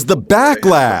expected was the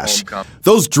backlash.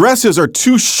 Those dresses are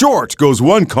too short, goes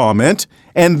one comment.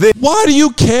 And then, why do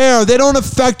you care? They don't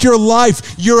affect your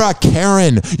life. You're a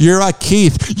Karen. You're a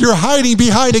Keith. You're hiding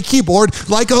behind a keyboard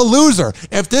like a loser.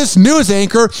 If this news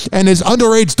anchor and his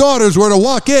underage daughters were to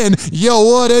walk in, you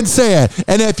wouldn't say it.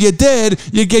 And if you did,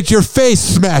 you'd get your face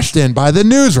smashed in by the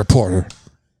news reporter.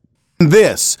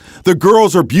 The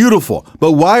girls are beautiful,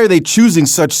 but why are they choosing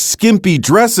such skimpy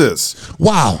dresses?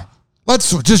 Wow.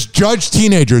 Let's just judge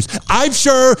teenagers. I'm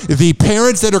sure the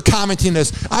parents that are commenting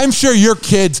this, I'm sure your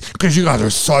kids, because you guys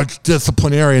are such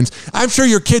disciplinarians, I'm sure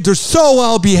your kids are so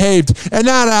well behaved and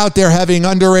not out there having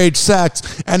underage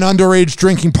sex and underage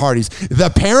drinking parties.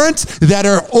 The parents that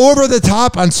are over the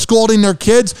top on scolding their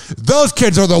kids, those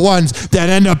kids are the ones that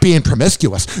end up being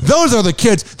promiscuous. Those are the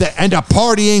kids that end up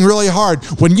partying really hard.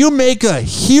 When you make a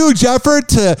huge effort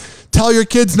to tell your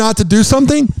kids not to do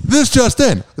something, this just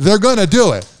in, they're going to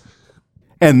do it.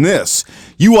 And this,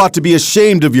 you ought to be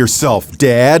ashamed of yourself,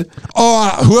 Dad.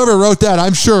 Oh, whoever wrote that,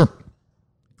 I'm sure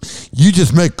you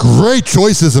just make great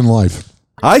choices in life.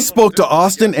 I spoke to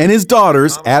Austin and his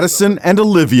daughters, Addison and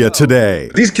Olivia, today.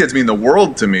 These kids mean the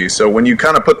world to me, so when you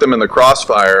kind of put them in the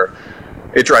crossfire,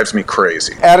 it drives me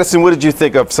crazy. Addison, what did you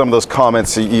think of some of those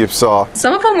comments that you saw?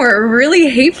 Some of them were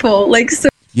really hateful,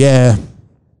 Yeah,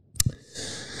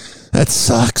 that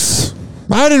sucks.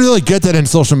 I didn't really get that in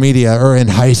social media, or in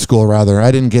high school, rather.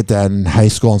 I didn't get that in high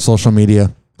school on social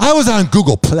media. I was on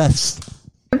Google+.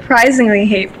 Surprisingly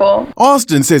hateful.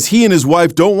 Austin says he and his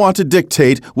wife don't want to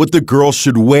dictate what the girls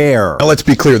should wear. Now, let's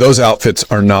be clear, those outfits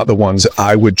are not the ones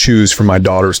I would choose for my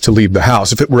daughters to leave the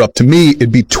house. If it were up to me,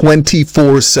 it'd be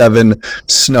 24/7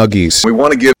 Snuggies. We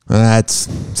want to give... That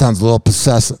sounds a little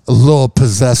possessive,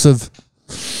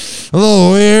 a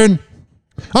little weird.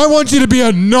 I want you to be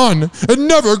a nun and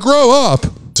never grow up.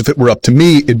 If it were up to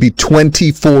me, it'd be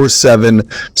 24/7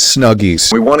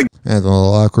 Snuggies. We want to... That's a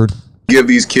little awkward. Give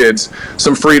these kids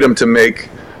some freedom to make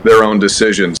their own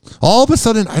decisions. All of a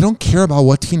sudden, I don't care about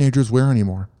what teenagers wear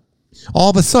anymore.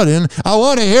 All of a sudden, I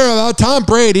want to hear about Tom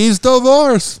Brady's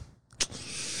divorce.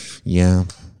 Yeah.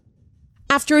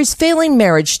 After his failing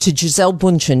marriage to Gisele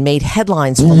Bündchen made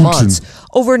headlines for months,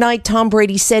 overnight Tom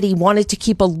Brady said he wanted to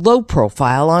keep a low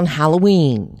profile on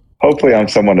Halloween. Hopefully I'm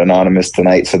somewhat anonymous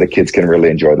tonight so the kids can really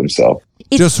enjoy themselves.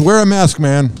 Just wear a mask,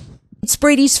 man. It's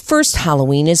Brady's first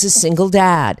Halloween as a single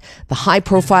dad. The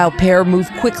high-profile pair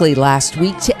moved quickly last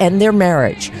week to end their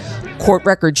marriage. Court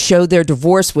records show their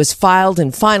divorce was filed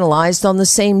and finalized on the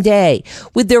same day,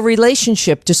 with their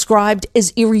relationship described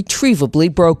as irretrievably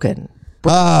broken.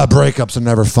 Breakups are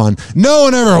never fun. No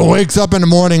one ever wakes up in the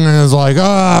morning and is like,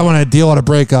 I want to deal with a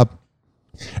breakup.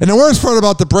 And the worst part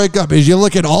about the breakup is you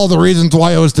look at all the reasons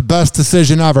why it was the best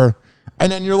decision ever.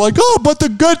 And then you're like, but the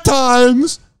good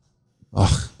times.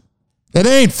 Ugh, it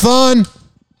ain't fun.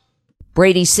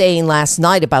 Brady saying last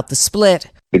night about the split.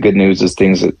 The good news is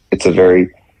it's a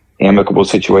very amicable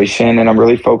situation, and I'm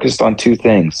really focused on two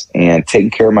things, and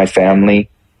taking care of my family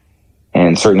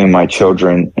and certainly my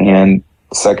children, and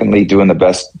secondly, doing the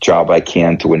best job I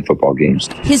can to win football games.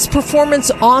 His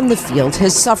performance on the field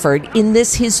has suffered in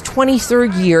this his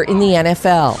 23rd year in the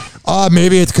NFL.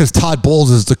 Maybe it's because Todd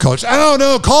Bowles is the coach. I don't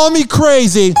know. Call me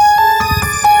crazy.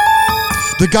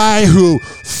 The guy who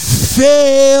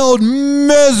failed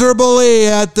miserably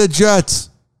at the Jets.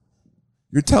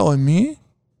 You're telling me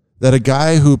that a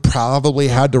guy who probably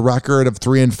had the record of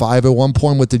 3-5 at one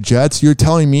point with the Jets, you're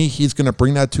telling me he's going to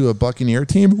bring that to a Buccaneer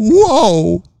team?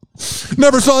 Whoa.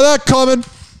 Never saw that coming.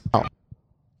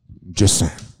 Just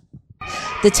saying.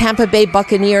 The Tampa Bay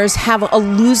Buccaneers have a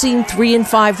losing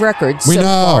 3-5 record so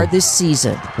far this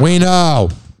season. We know.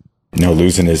 No,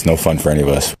 losing is no fun for any of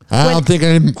us. I don't think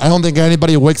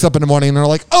anybody wakes up in the morning and they're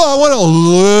like, I want to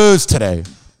lose today.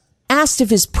 Asked if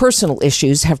his personal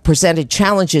issues have presented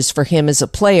challenges for him as a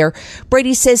player,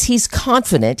 Brady says he's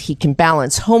confident he can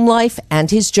balance home life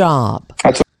and his job.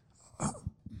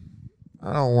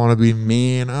 I don't want to be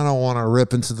mean. I don't want to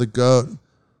rip into the goat.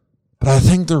 But I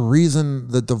think the reason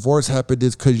the divorce happened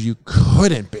is because you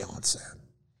couldn't balance it.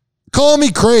 Call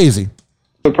me crazy.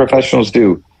 What professionals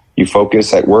do. You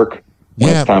focus at work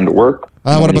when it's time to work.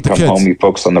 What about the kids? When you come home, you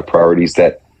focus on the priorities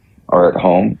that are at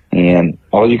home. And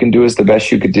all you can do is the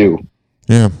best you could do.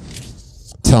 Yeah.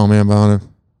 Tell me about it.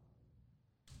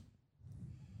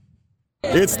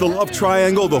 It's the love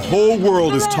triangle the whole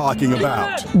world is talking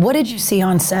about. What did you see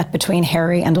on set between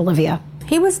Harry and Olivia?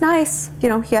 He was nice. You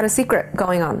know, he had a secret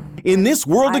going on. In this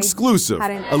world exclusive,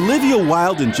 Olivia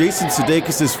Wilde and Jason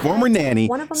Sudeikis' former nanny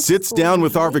sits down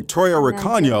with our Victoria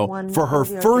Recano for her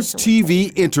first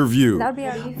TV interview.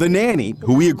 The nanny,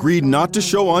 who we agreed not to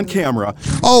show on camera.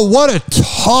 Oh, what a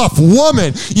tough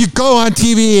woman. You go on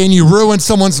TV and you ruin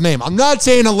someone's name. I'm not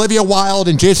saying Olivia Wilde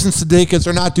and Jason Sudeikis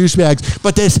are not douchebags,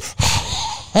 but this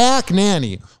hack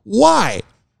nanny, why?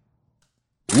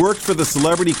 Worked for the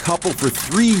celebrity couple for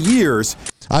 3 years.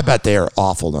 I bet they are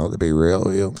awful, though, to be real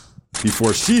with you.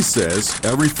 Before she says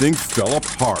everything fell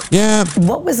apart. Yeah.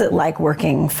 What was it like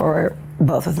working for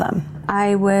both of them?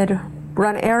 I would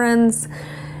run errands,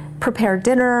 prepare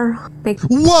dinner,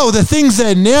 Whoa, the things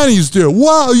that nannies do.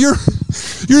 Wow, you're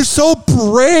so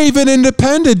brave and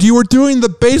independent. You were doing the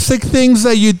basic things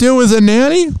that you do as a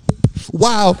nanny?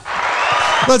 Wow.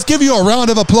 Let's give you a round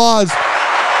of applause.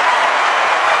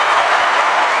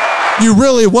 You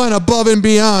really went above and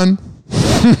beyond.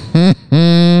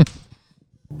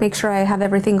 make sure I have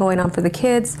everything going on for the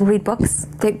kids, read books.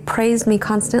 They praised me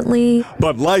constantly.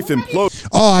 But life implodes.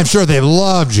 Oh, I'm sure they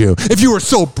loved you. If you were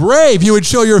so brave, you would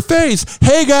show your face.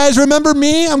 Hey, guys, remember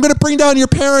me? I'm going to bring down your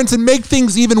parents and make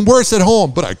things even worse at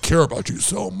home. But I care about you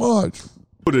so much.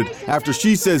 After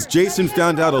she says Jason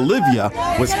found out Olivia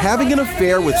was having an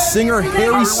affair with singer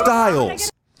Harry Styles.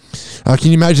 Can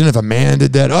you imagine if a man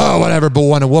did that? Oh, whatever, but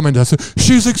when a woman does it,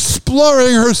 she's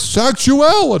exploring her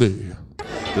sexuality.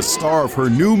 The star of her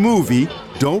new movie,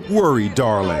 Don't Worry,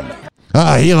 Darling.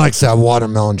 He likes that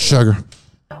watermelon sugar.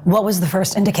 What was the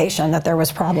first indication that there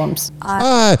was problems?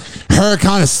 Her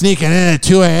kind of sneaking in at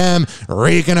 2 a.m.,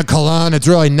 reeking a cologne. It's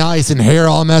really nice and hair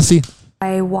all messy.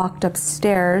 I walked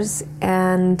upstairs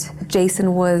and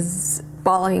Jason was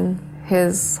bawling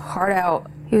his heart out.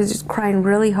 He was just crying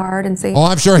really hard and saying, Oh,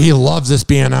 I'm sure he loves this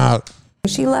being out.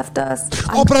 She left us.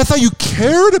 Oh, but I thought you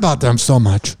cared about them so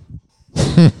much.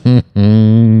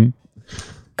 I'm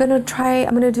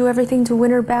gonna do everything to win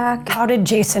her back. How did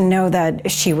Jason know that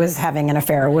she was having an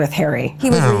affair with Harry? He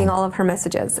was reading all of her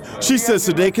messages. She says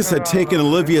Sudeikis had taken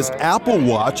Olivia's Apple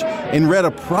Watch and read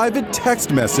a private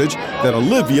text message that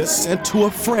Olivia sent to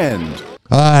a friend.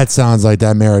 That sounds like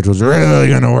that marriage was really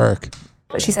gonna work.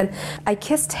 She said, I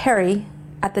kissed Harry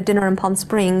at the dinner in Palm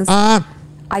Springs.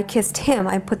 I kissed him.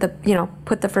 I put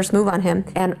the first move on him,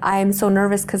 and I'm so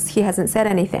nervous because he hasn't said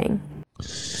anything.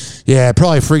 Yeah, it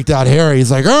probably freaked out Harry.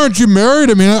 He's like, aren't you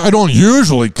married? I mean, I don't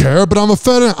usually care, but I'm a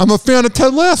fan of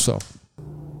Ted Lasso.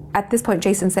 At this point,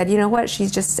 Jason said, you know what?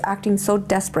 She's just acting so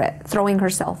desperate, throwing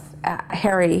herself at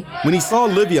Harry. When he saw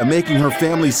Olivia making her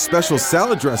family's special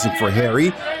salad dressing for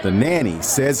Harry, the nanny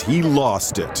says he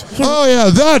lost it. Oh, yeah,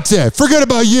 that's it. Forget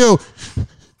about you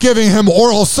giving him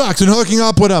oral sex and hooking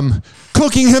up with him.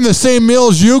 Cooking him the same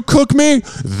meals you cook me?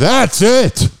 That's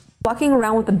it. Walking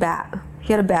around with a bat.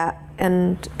 He had a bat.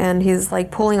 And he's like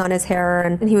pulling on his hair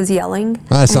and he was yelling.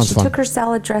 That sounds fun. She took her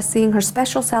salad dressing, her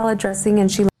special salad dressing,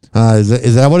 and she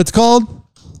is that what it's called?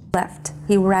 Left.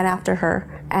 He ran after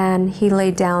her and he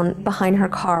laid down behind her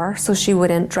car so she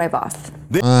wouldn't drive off.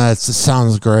 That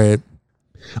sounds great.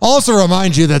 Also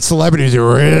reminds you that celebrities are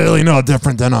really no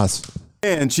different than us.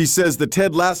 And she says the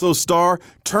Ted Lasso star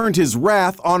turned his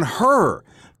wrath on her.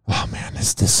 Oh man,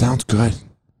 this sounds good.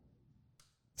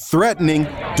 Threatening,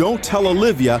 don't tell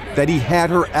Olivia that he had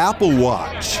her Apple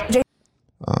Watch.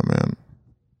 Oh, man.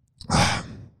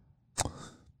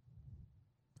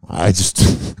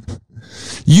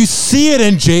 You see it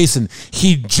in Jason.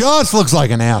 He just looks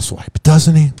like an asswipe,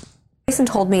 doesn't he? Jason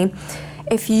told me,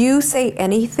 if you say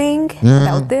anything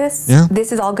about this,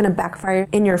 this is all going to backfire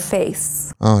in your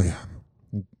face. Oh, yeah.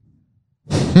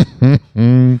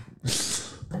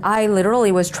 I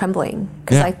literally was trembling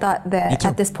because I thought that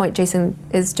at this point Jason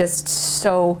is just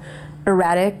so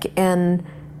erratic and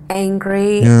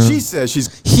angry. Yeah. She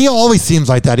says he always seems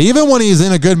like that. Even when he's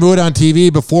in a good mood on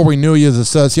TV before we knew he was a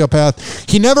sociopath,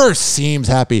 he never seems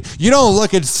happy. You don't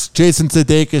look at Jason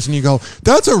Sudeikis and you go,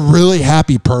 that's a really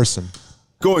happy person.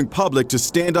 Going public to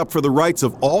stand up for the rights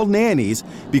of all nannies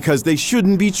because they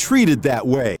shouldn't be treated that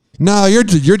way. No, you're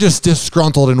just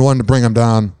disgruntled and wanting to bring them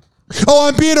down. Oh,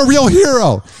 I'm being a real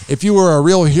hero. If you were a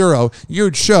real hero,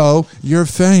 you'd show your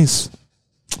face.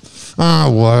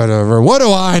 Whatever. What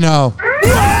do I know?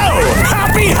 Whoa!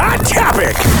 Happy Hot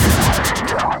Topic!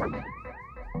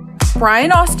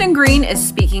 Brian Austin Green is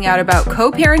speaking out about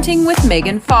co-parenting with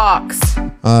Megan Fox.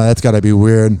 That's gotta be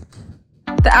weird.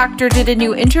 The actor did a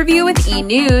new interview with E!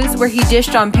 News where he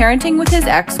dished on parenting with his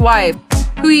ex-wife.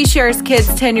 who he shares kids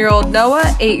 10-year-old Noah,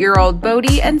 8-year-old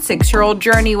Bodhi, and 6-year-old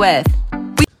Journey with.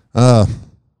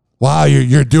 Wow,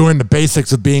 you're doing the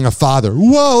basics of being a father.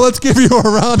 Whoa, let's give you a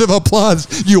round of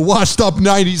applause, you washed up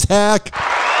 90s hack.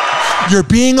 You're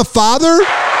being a father?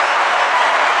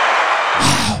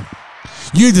 Wow.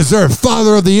 You deserve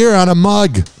Father of the Year on a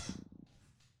mug.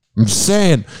 I'm just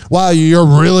saying, wow, you're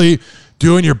really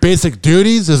doing your basic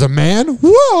duties as a man?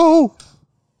 Whoa!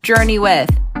 Journey with.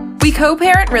 We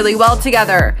co-parent really well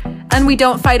together, and we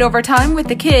don't fight over time with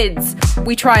the kids.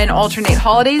 We try and alternate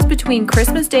holidays between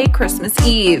Christmas Day, Christmas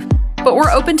Eve, but we're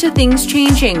open to things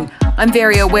changing. I'm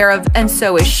very aware of, and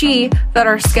so is she, that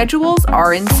our schedules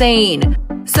are insane.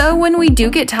 So when we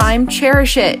do get time,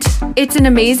 cherish it. It's an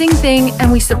amazing thing,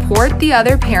 and we support the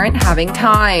other parent having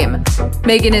time.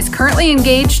 Megan is currently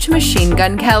engaged to Machine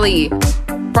Gun Kelly.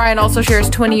 Brian also shares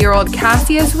 20-year-old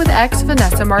Cassius with ex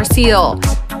Vanessa Marcille.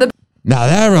 Now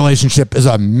that relationship is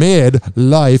a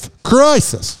midlife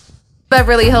crisis.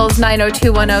 Beverly Hills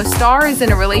 90210 star is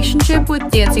in a relationship with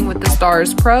Dancing with the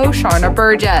Stars pro Sharna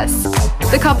Burgess.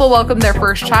 The couple welcomed their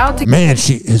first child together. Man,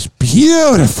 she is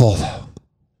beautiful.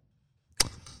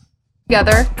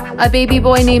 A baby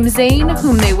boy named Zane,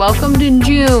 whom they welcomed in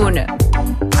June.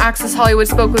 Access Hollywood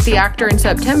spoke with the actor in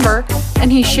September,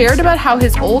 and he shared about how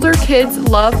his older kids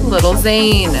love little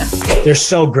Zane. They're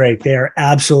so great. They are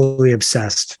absolutely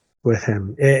obsessed with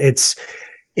him.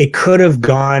 It could have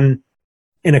gone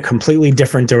in a completely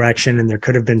different direction, and there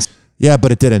could have been. Yeah,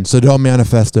 but it didn't. So don't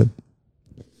manifest it.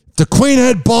 The queen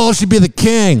had balls should be the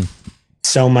king.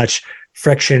 So much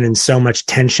friction and so much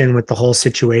tension with the whole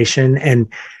situation,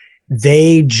 and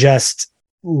they just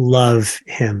love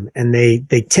him, and they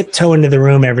tiptoe into the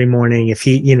room every morning if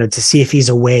he, to see if he's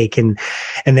awake, and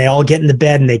they all get in the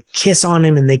bed and they kiss on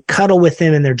him and they cuddle with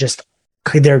him, and they're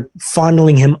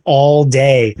fondling him all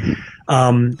day.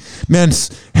 Man,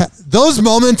 those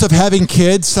moments of having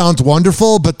kids sounds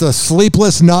wonderful, but the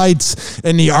sleepless nights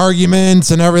and the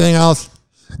arguments and everything else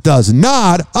does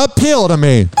not appeal to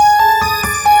me.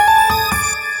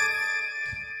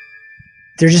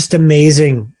 They're just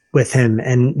amazing with him,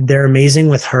 and they're amazing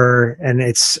with her, and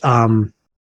it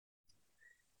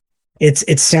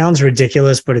sounds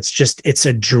ridiculous, but it's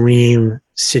a dream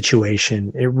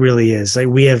situation. It really is. Like,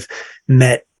 we have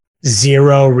met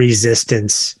zero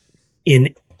resistance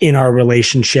in our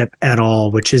relationship at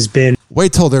all, which has been.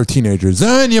 Wait till they're teenagers,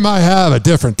 then you might have a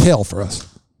different tale for us.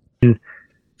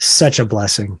 Such a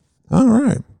blessing. All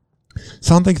right.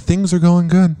 Sounds like things are going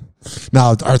good.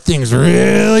 Now, are things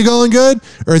really going good,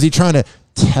 or is he trying to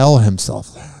tell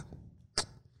himself that?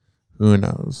 Who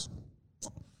knows?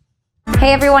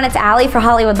 Hey everyone, it's Allie for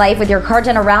Hollywood Life with your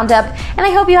Kar-Jenner Roundup, and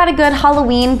I hope you had a good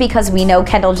Halloween, because we know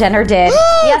Kendall Jenner did.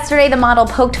 Yesterday, the model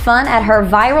poked fun at her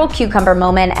viral cucumber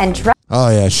moment and oh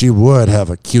yeah, she would have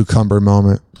a cucumber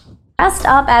moment. Dressed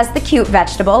up as the cute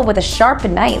vegetable with a sharp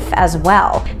knife as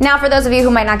well. Now, for those of you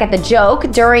who might not get the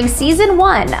joke, during season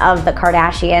 1 of The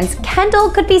Kardashians,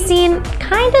 Kendall could be seen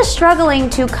kind of struggling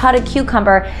to cut a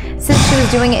cucumber since she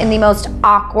was doing it in the most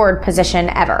awkward position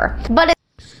ever. But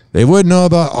they would know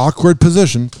about awkward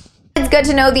positions. It's good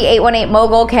to know the 818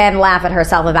 mogul can laugh at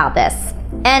herself about this.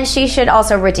 And she should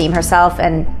also redeem herself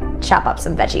and chop up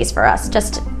some veggies for us.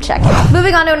 Just check.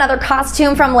 Moving on to another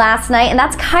costume from last night, and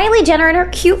that's Kylie Jenner and her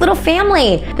cute little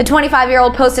family. The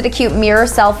 25-year-old posted a cute mirror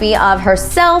selfie of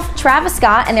herself, Travis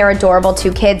Scott, and their adorable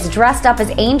 2 kids dressed up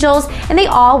as angels, and they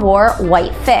all wore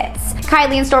white fits.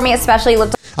 Kylie and Stormi especially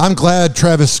looked. I'm glad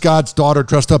Travis Scott's daughter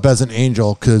dressed up as an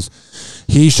angel, because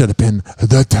he should have been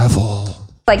the devil.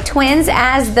 Like twins,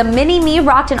 as the mini-me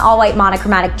rocked an all-white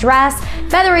monochromatic dress,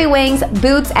 feathery wings,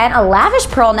 boots, and a lavish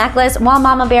pearl necklace, while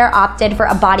Mama Bear opted for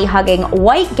a body-hugging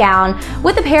white gown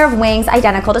with a pair of wings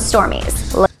identical to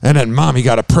Stormi's. And then Mommy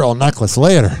got a pearl necklace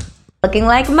later. Looking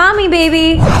like mommy,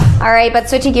 baby. All right, but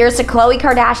switching gears to Khloe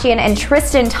Kardashian and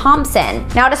Tristan Thompson.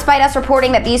 Now, despite us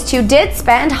reporting that these two did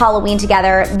spend Halloween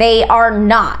together, they are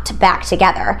not back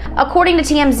together. According to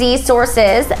TMZ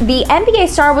sources, the NBA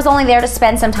star was only there to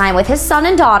spend some time with his son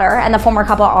and daughter, and the former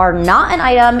couple are not an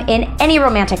item in any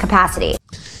romantic capacity.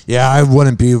 Yeah, I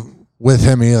wouldn't be with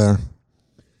him either.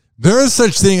 There is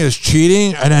such thing as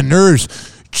cheating, and then there's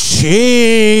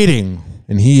cheating.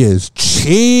 And he is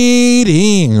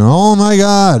cheating. Oh my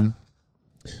God.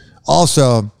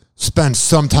 Also, spend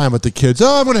some time with the kids.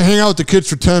 Oh, I'm going to hang out with the kids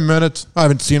for 10 minutes. I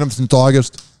haven't seen them since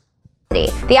August.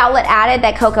 The outlet added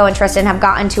that Coco and Tristan have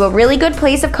gotten to a really good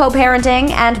place of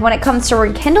co-parenting, and when it comes to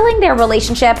rekindling their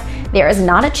relationship, there is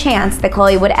not a chance that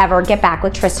Khloe would ever get back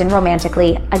with Tristan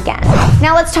romantically again.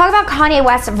 Now let's talk about Kanye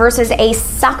West versus a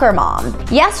soccer mom.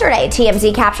 Yesterday,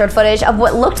 TMZ captured footage of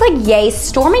what looked like Ye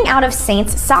storming out of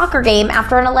Saints' soccer game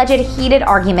after an alleged heated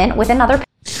argument with another.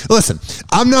 Listen,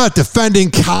 I'm not defending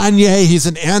Kanye. He's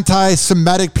an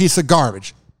anti-Semitic piece of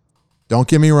garbage. Don't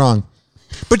get me wrong.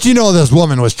 But you know this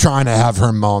woman was trying to have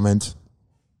her moment.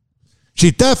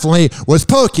 She definitely was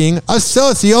poking a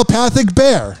sociopathic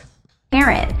bear.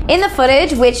 Parent. In the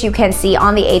footage, which you can see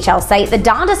on the HL site, the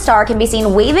Donda star can be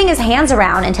seen waving his hands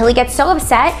around until he gets so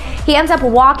upset he ends up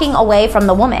walking away from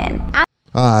the woman.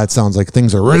 It sounds like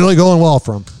things are really going well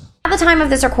for him. At the time of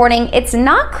this recording, it's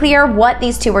not clear what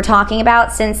these two were talking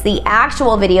about since the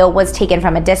actual video was taken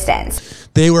from a distance.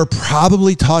 They were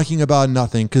probably talking about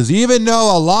nothing, because even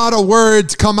though a lot of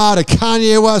words come out of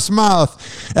Kanye West's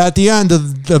mouth, at the end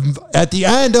of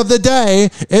the day,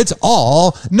 it's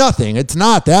all nothing. It's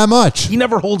not that much. He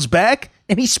never holds back,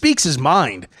 and he speaks his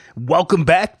mind. Welcome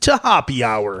back to Happy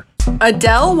Hour.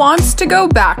 Adele wants to go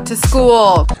back to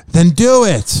school. Then do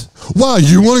it. Wow,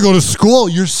 you want to go to school?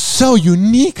 You're so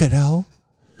unique, Adele.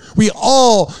 We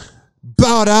all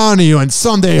bow down to you and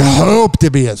someday hope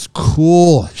to be as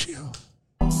cool as you.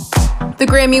 The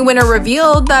Grammy winner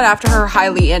revealed that after her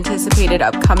highly anticipated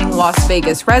upcoming Las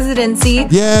Vegas residency,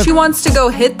 she wants to go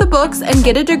hit the books and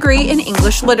get a degree in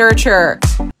English literature.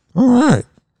 All right.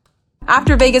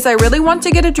 After Vegas, I really want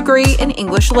to get a degree in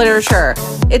English literature.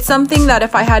 It's something that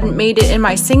if I hadn't made it in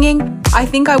my singing, I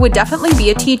think I would definitely be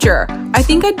a teacher. I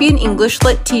think I'd be an English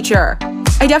lit teacher.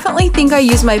 I definitely think I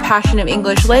use my passion of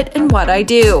English lit in what I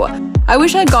do. I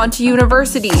wish I'd gone to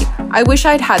university. I wish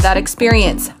I'd had that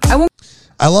experience.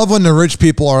 I love when the rich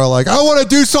people are like, I want to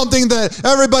do something that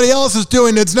everybody else is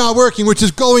doing that's not working, which is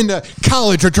going to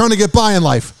college or trying to get by in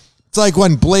life. It's like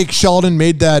when Blake Shelton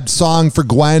made that song for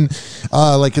Gwen,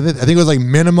 I think it was like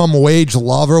Minimum Wage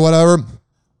Love or whatever.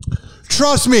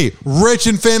 Trust me, rich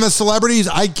and famous celebrities,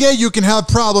 I get you can have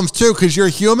problems too because you're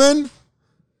human,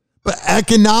 but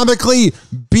economically,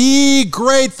 be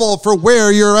grateful for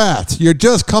where you're at. You're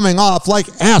just coming off like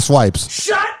ass wipes.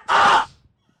 Shut up!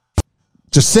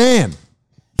 Just saying.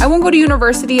 I won't go to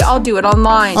university, I'll do it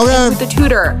online with a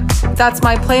tutor. That's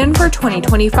my plan for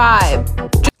 2025.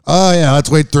 Oh yeah,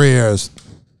 let's wait 3 years.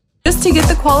 Just to get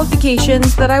the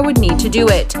qualifications that I would need to do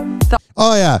it.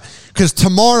 Oh yeah, because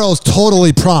tomorrow's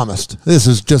totally promised. This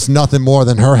is just nothing more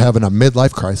than her having a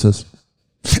midlife crisis.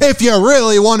 If you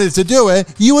really wanted to do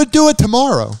it, you would do it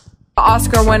tomorrow. The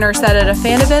Oscar winner said at a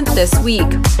fan event this week.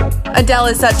 Adele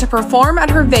is set to perform at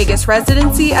her Vegas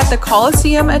residency at the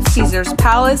Coliseum at Caesars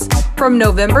Palace from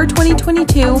November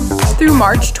 2022 through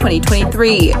March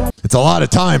 2023. It's a lot of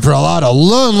time for a lot of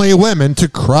lonely women to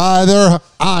cry their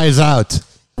eyes out.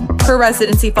 Her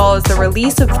residency follows the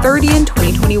release of 30 in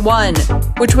 2021,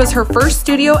 which was her first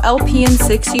studio LP in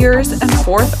 6 years and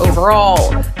fourth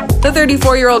overall. The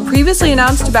 34-year-old previously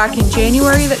announced back in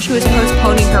January that she was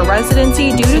postponing her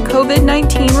residency due to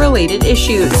COVID-19 related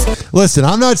issues. Listen,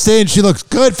 I'm not saying she looks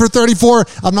good for 34.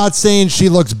 I'm not saying she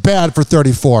looks bad for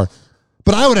 34.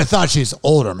 But I would have thought she's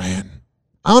older, man.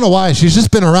 I don't know why. She's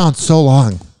just been around so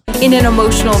long. In an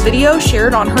emotional video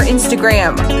shared on her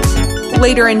Instagram.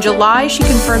 Later in July, she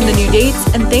confirmed the new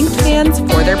dates and thanked fans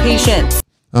for their patience.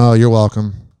 Oh, you're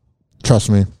welcome. Trust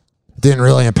me. Didn't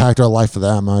really impact our life for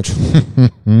that much.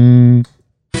 In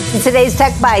today's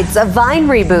Tech Bites, a Vine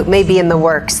reboot may be in the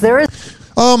works.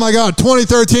 Oh my God,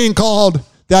 2013 called.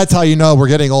 That's how you know we're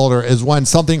getting older, is when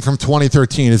something from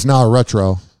 2013 is now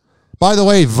retro. By the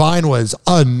way, Vine was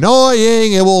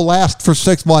annoying. It will last for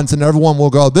 6 months and everyone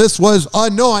will go, this was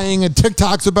annoying, and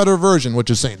TikTok's a better version, which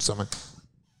is saying something.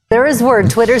 There is word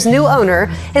Twitter's new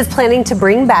owner is planning to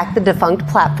bring back the defunct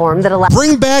platform that allows...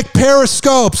 Bring back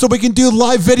Periscope so we can do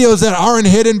live videos that aren't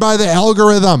hidden by the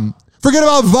algorithm. Forget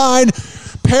about Vine.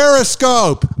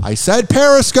 Periscope. I said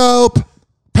Periscope.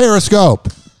 Periscope.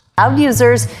 Allowed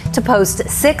users to post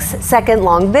 6-second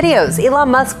long videos. Elon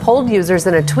Musk polled users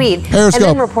in a tweet Periscope.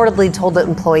 and then reportedly told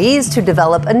employees to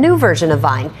develop a new version of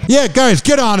Vine. Yeah, guys,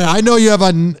 get on it. I know you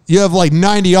have like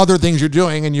 90 other things you're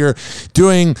doing, and you're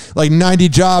doing like 90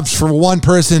 jobs for one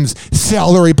person's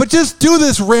salary, but just do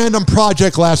this random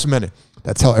project last minute.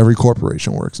 That's how every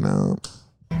corporation works now.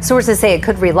 Sources say it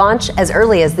could relaunch as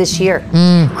early as this year.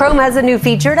 Chrome has a new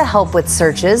feature to help with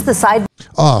searches.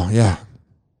 Oh, yeah.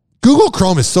 Google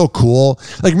Chrome is so cool.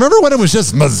 Like, remember when it was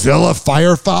just Mozilla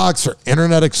Firefox or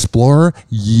Internet Explorer?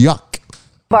 Yuck.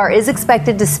 Bar is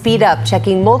expected to speed up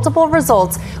checking multiple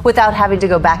results without having to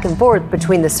go back and forth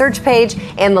between the search page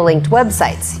and the linked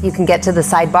websites. You can get to the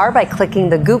sidebar by clicking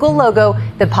the Google logo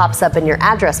that pops up in your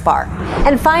address bar.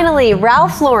 And finally,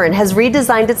 Ralph Lauren has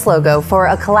redesigned its logo for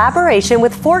a collaboration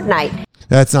with Fortnite.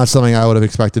 That's not something I would have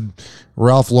expected.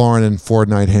 Ralph Lauren and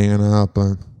Fortnite hanging out,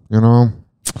 but, you know.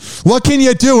 What can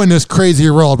you do in this crazy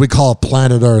world we call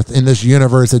planet Earth? In this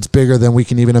universe that's bigger than we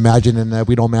can even imagine and that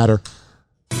we don't matter.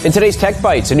 In today's Tech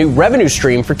Bites, a new revenue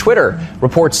stream for Twitter.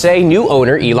 Reports say new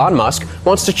owner Elon Musk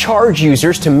wants to charge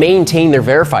users to maintain their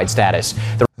verified status.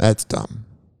 That's dumb.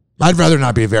 I'd rather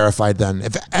not be verified then.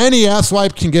 If any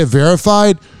asswipe can get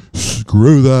verified,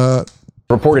 screw that.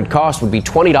 Reported cost would be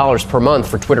 $20 per month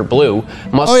for Twitter Blue.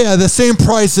 Oh yeah, the same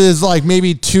price as like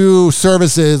maybe two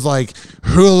services like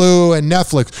Hulu and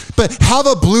Netflix. But have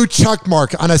a blue check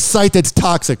mark on a site that's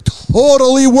toxic.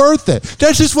 Totally worth it.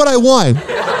 That's just what I want.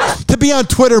 To be on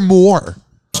Twitter more.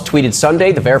 Tweeted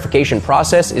Sunday the verification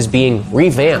process is being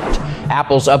revamped.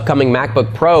 Apple's upcoming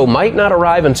MacBook Pro might not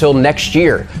arrive until next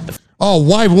year. Oh,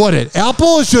 why would it?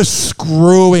 Apple is just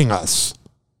screwing us.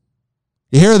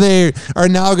 Here they are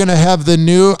now going to have the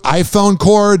new iPhone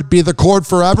cord be the cord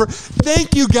forever.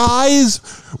 Thank you, guys.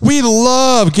 We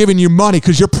love giving you money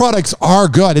because your products are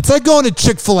good. It's like going to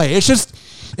Chick-fil-A.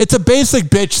 It's a basic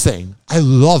bitch thing. I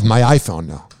love my iPhone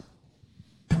now.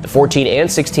 The 14 and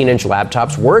 16-inch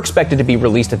laptops were expected to be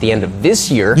released at the end of this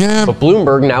year, but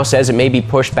Bloomberg now says it may be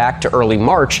pushed back to early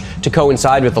March to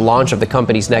coincide with the launch of the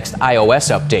company's next iOS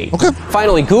update. Okay.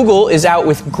 Finally, Google is out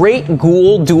with Great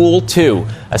Ghoul Duel 2,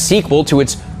 a sequel to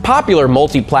its popular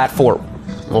multi-platform.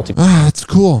 That's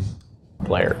cool.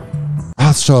 Player.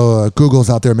 So Google's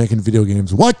out there making video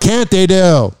games. What can't they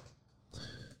do?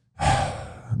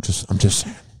 I'm just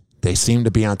saying. They seem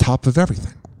to be on top of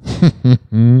everything.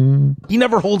 He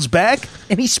never holds back,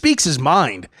 and he speaks his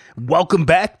mind. Welcome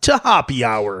back to Happy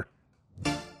Hour.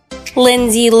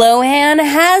 Lindsay Lohan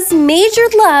has major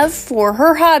love for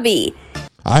her hubby.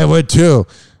 I would too.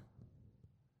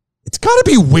 It's got to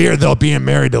be weird, though, being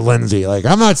married to Lindsay. Like,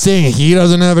 I'm not saying he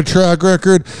doesn't have a track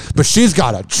record, but she's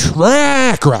got a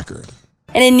track record.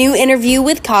 In a new interview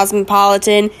with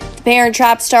Cosmopolitan, the Parent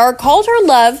Trap star called her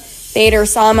love, Bader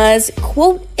Sama's,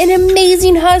 quote, an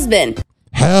amazing husband.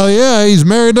 Hell yeah, he's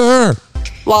married to her.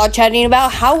 While chatting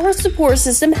about how her support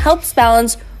system helps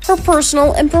balance her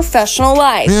personal and professional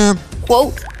life. Yeah.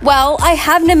 Quote, well, I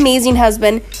have an amazing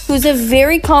husband who's a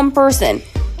very calm person.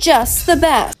 Just the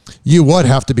best. You would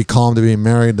have to be calm to be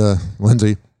married to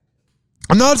Lindsay.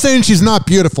 I'm not saying she's not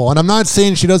beautiful, and I'm not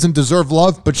saying she doesn't deserve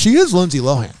love, but she is Lindsay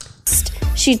Lohan.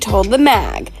 She told the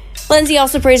mag. Lindsay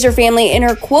also praised her family in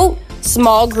her, quote,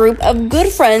 small group of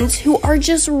good friends who are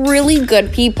just really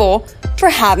good people for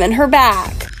having her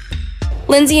back.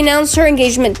 Lindsay announced her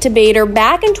engagement to Bader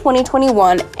back in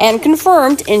 2021 and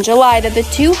confirmed in July that the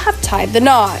two have tied the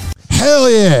knot. Hell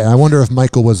yeah. I wonder if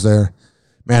Michael was there.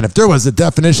 Man, if there was a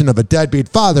definition of a deadbeat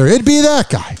father, it'd be that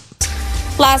guy.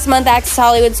 Last month, Access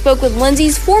Hollywood spoke with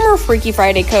Lindsay's former Freaky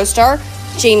Friday co-star,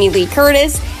 Jamie Lee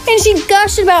Curtis, and she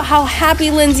gushed about how happy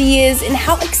Lindsay is and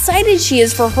how excited she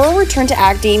is for her return to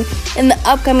acting in the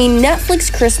upcoming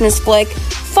Netflix Christmas flick,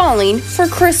 Falling for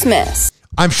Christmas.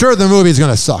 I'm sure the movie's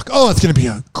going to suck. Oh, it's going to be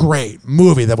a great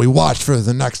movie that we watch for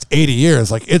the next 80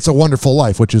 years, like It's a Wonderful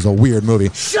Life, which is a weird movie.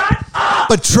 Shut up!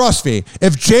 But trust me,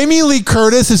 if Jamie Lee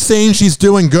Curtis is saying she's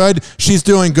doing good, she's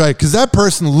doing good, because that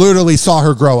person literally saw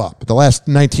her grow up the last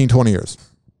 19, 20 years.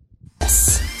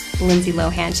 Lindsay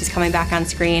Lohan, she's coming back on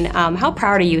screen. How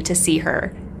proud are you to see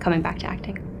her coming back to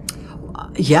acting?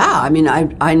 Yeah, I mean,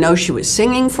 I know she was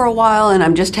singing for a while, and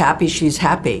I'm just happy she's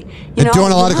happy. You know,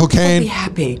 doing a lot of cocaine. Be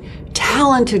happy.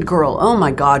 Talented girl. Oh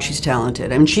my God, she's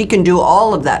talented. I mean, she can do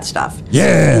all of that stuff.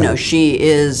 Yeah. You know, she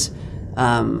is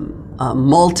a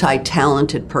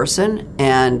multi-talented person,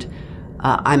 and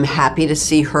I'm happy to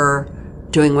see her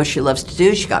doing what she loves to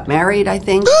do. She got married, I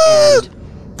think,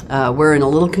 and we're in a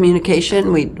little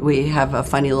communication. We have a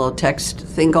funny little text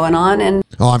thing going on, and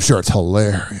oh, I'm sure it's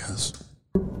hilarious.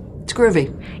 It's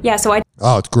groovy. Yeah, so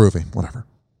Oh, it's groovy. Whatever.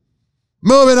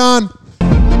 Moving on.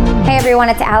 Hey everyone,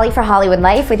 it's Allie for Hollywood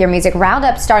Life with your music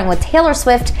roundup, starting with Taylor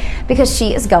Swift because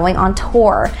she is going on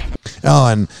tour. Oh,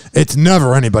 and it's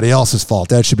never anybody else's fault.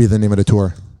 That should be the name of the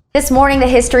tour. This morning, the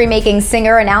history-making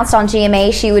singer announced on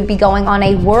GMA she would be going on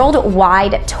a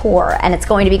worldwide tour, and it's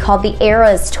going to be called the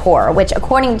Eras Tour, which,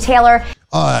 according to Taylor,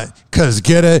 because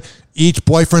get it, each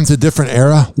boyfriend's a different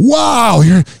era. Wow,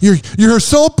 you're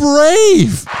so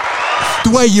brave.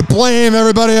 The way you blame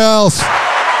everybody else.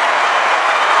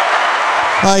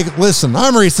 Like, listen,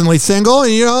 I'm recently single,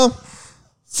 and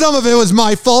Some of it was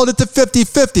my fault. It's a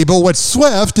 50-50. But with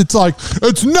Swift, it's like,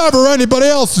 it's never anybody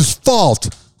else's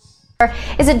fault.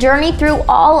 Is a journey through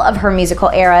all of her musical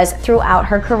eras throughout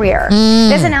her career.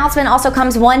 This announcement also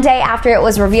comes one day after it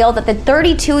was revealed that the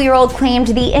 32-year-old claimed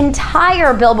the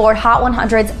entire Billboard Hot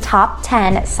 100's top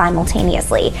 10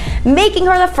 simultaneously, making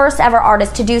her the first ever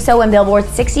artist to do so in Billboard's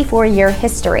 64-year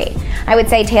history. I would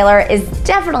say Taylor is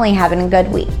definitely having a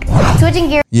good week. Switching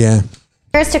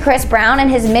gears to Chris Brown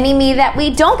and his mini-me that we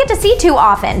don't get to see too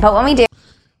often, but when we do...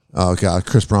 Oh, God.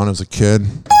 Chris Brown as a kid.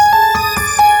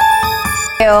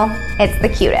 It's the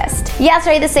cutest.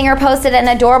 Yesterday, the singer posted an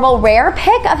adorable rare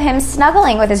pic of him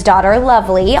snuggling with his daughter,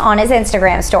 Lovely, on his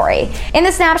Instagram story. In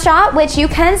the snapshot, which you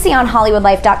can see on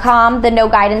HollywoodLife.com, the No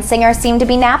Guidance singer seemed to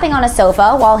be napping on a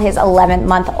sofa while his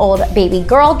 11-month-old baby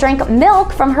girl drank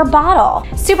milk from her bottle.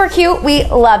 Super cute. We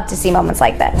love to see moments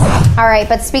like this. All right,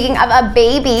 but speaking of a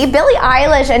baby, Billie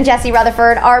Eilish and Jesse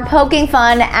Rutherford are poking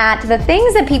fun at the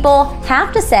things that people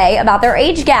have to say about their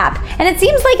age gap, and it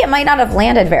seems like it might not have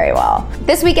landed very well.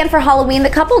 This weekend for Halloween, the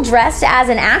couple dressed as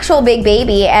an actual big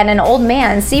baby and an old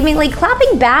man, seemingly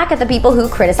clapping back at the people who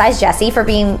criticized Jesse for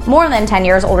being more than 10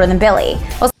 years older than Billie.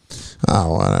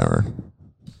 Well, whatever.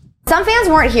 Some fans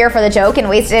weren't here for the joke and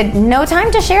wasted no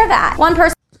time to share that. One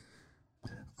person...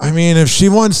 I mean, if she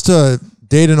wants to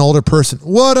date an older person,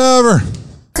 whatever.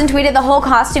 Tweeted the whole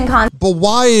costume concept. But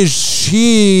why is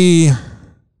she...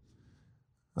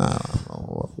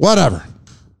 whatever.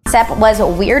 Concept was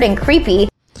weird and creepy.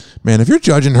 Man, if you're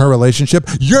judging her relationship,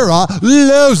 you're a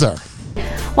loser.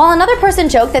 While another person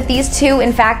joked that these two,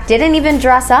 in fact, didn't even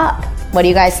dress up. What do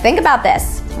you guys think about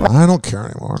this? I don't care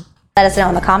anymore. Let us know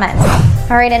in the comments.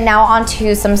 All right, and now on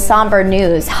to some somber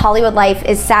news. Hollywood Life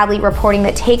is sadly reporting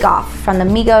that Takeoff from the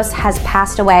Migos has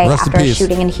passed away after a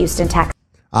shooting in Houston, Texas.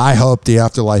 I hope the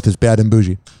afterlife is bad and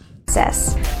bougie.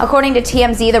 According to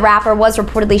TMZ, the rapper was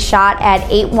reportedly shot at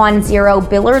 810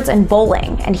 Billards and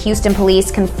Bowling, and Houston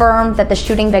police confirmed that the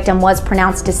shooting victim was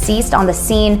pronounced deceased on the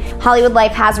scene. Hollywood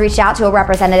Life has reached out to a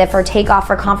representative for Takeoff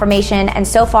for confirmation, and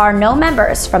so far no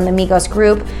members from the Migos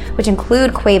group, which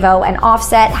include Quavo and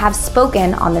Offset, have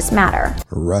spoken on this matter.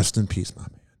 Rest in peace, my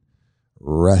man.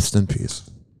 Rest in peace.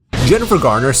 Jennifer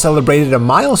Garner celebrated a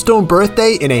milestone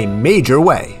birthday in a major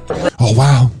way. Oh,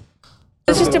 wow.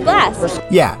 It's just a blast.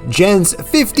 Yeah, Jen's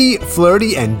 50,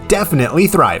 flirty, and definitely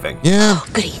thriving. Yeah.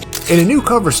 In a new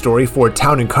cover story for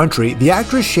Town & Country, the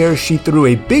actress shares she threw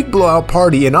a big blowout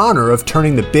party in honor of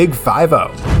turning the big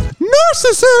 5-0.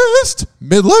 Narcissist!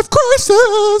 Midlife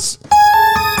crisis!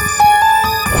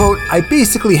 Quote, I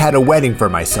basically had a wedding for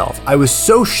myself. I was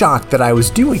so shocked that I was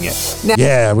doing it.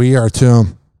 Yeah, we are too.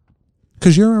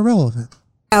 Because you're irrelevant.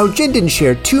 Now, Jen didn't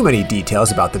share too many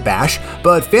details about the bash,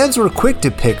 but fans were quick to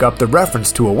pick up the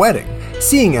reference to a wedding,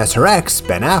 seeing as her ex,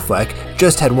 Ben Affleck,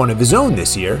 just had one of his own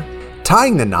this year,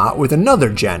 tying the knot with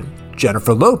another Jen,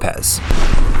 Jennifer Lopez.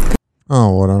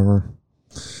 Oh, whatever.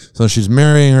 So she's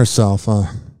marrying herself.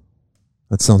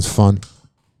 That sounds fun.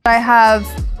 I have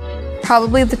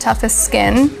probably the toughest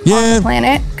skin on the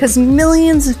planet because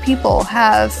millions of people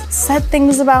have said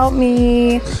things about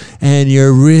me. And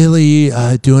you're really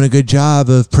doing a good job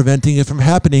of preventing it from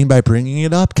happening by bringing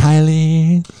it up,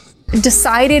 Kylie.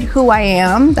 Decided who I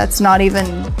am. That's not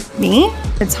even me.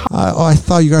 It's I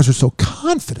thought you guys were so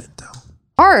confident.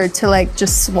 hard to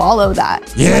just swallow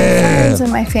that. Yeah. My friends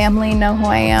and my family know who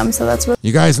I am, so that's what.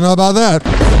 You guys know about that.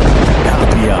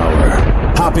 Happy hour.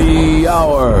 Happy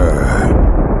hour.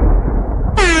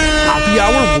 Happy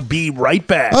Hour will be right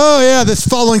back. Oh, yeah. This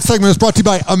following segment is brought to you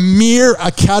by Amir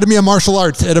Academy of Martial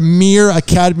Arts at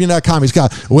AmirAcademy.com. He's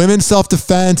got women's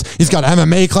self-defense. He's got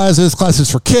MMA classes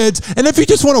for kids. And if you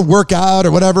just want to work out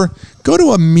or whatever, go to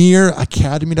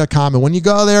AmirAcademy.com. And when you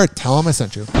go there, tell him I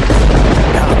sent you.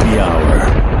 Happy hour.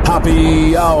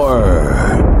 Happy hour.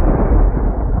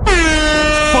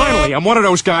 Finally, I'm one of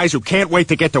those guys who can't wait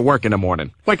to get to work in the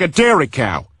morning. Like a dairy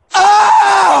cow.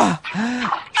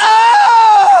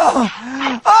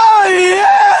 Oh,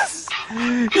 yes!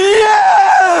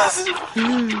 Yes!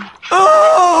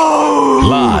 Oh!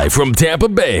 Live from Tampa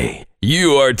Bay,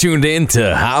 you are tuned in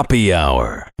to Happy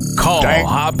Hour. Call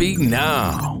Hoppy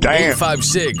now.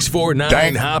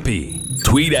 856-49-HOPPY.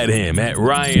 Tweet at him at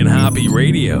Ryan Hoppy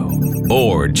Radio.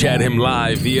 Or chat him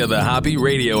live via the Hoppy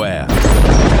Radio app.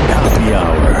 Happy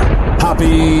hour.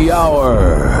 Happy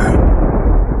hour.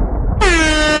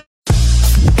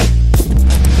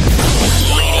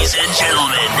 Ladies and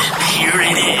gentlemen, here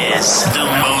it is. The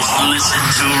most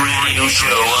listened to radio show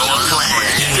on the planet.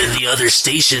 Even the other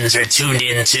stations are tuned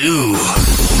in too.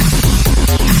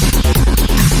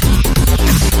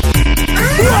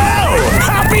 Whoa!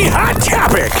 Happy Hot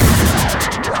Topic!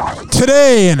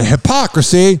 Today in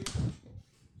hypocrisy.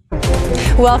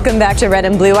 Welcome back to Red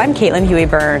and Blue. I'm Caitlin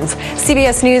Huey-Burns.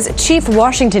 CBS News chief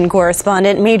Washington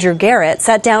correspondent Major Garrett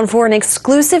sat down for an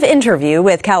exclusive interview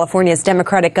with California's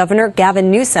Democratic Governor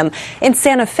Gavin Newsom in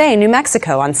Santa Fe, New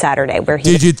Mexico on Saturday, where he...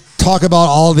 Did you talk about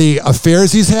all the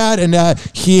affairs he's had and that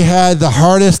he had the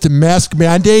hardest mask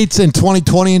mandates in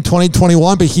 2020 and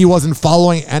 2021, but he wasn't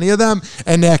following any of them,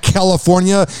 and that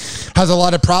California has a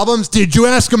lot of problems? Did you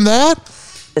ask him that?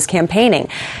 Is campaigning.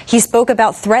 He spoke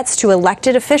about threats to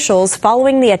elected officials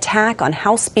following the attack on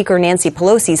House Speaker Nancy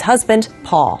Pelosi's husband,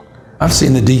 Paul. I've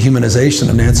seen the dehumanization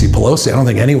of Nancy Pelosi. I don't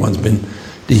think anyone's been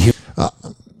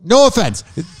dehumanized. No offense.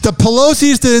 The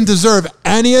Pelosi's didn't deserve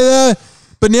any of that,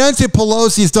 but Nancy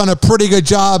Pelosi's done a pretty good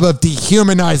job of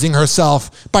dehumanizing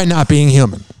herself by not being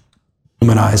human.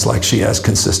 Humanized like she has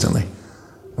consistently.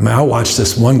 I mean, I watched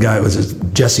this one guy, was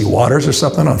it Jesse Waters or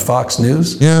something on Fox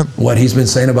News? Yeah. What he's been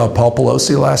saying about Paul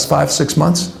Pelosi the last 5-6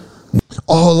 months?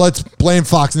 Oh, let's blame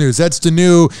Fox News. That's the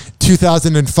new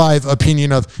 2005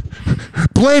 opinion of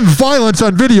blame violence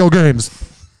on video games.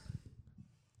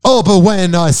 Oh, but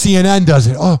when CNN does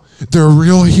it, oh, they're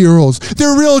real heroes.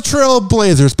 They're real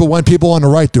trailblazers. But when people on the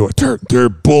right do it, they're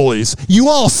bullies. You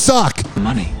all suck.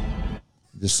 Money.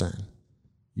 Just saying.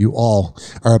 You all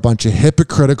are a bunch of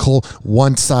hypocritical,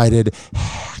 one-sided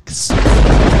hacks.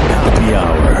 Happy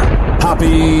hour.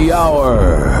 Happy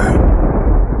hour.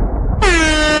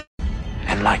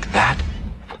 And like that,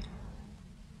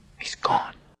 he's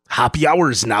gone. Happy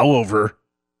hour is now over.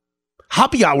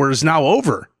 Happy hour is now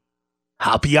over.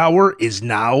 Happy hour is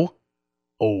now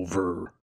over.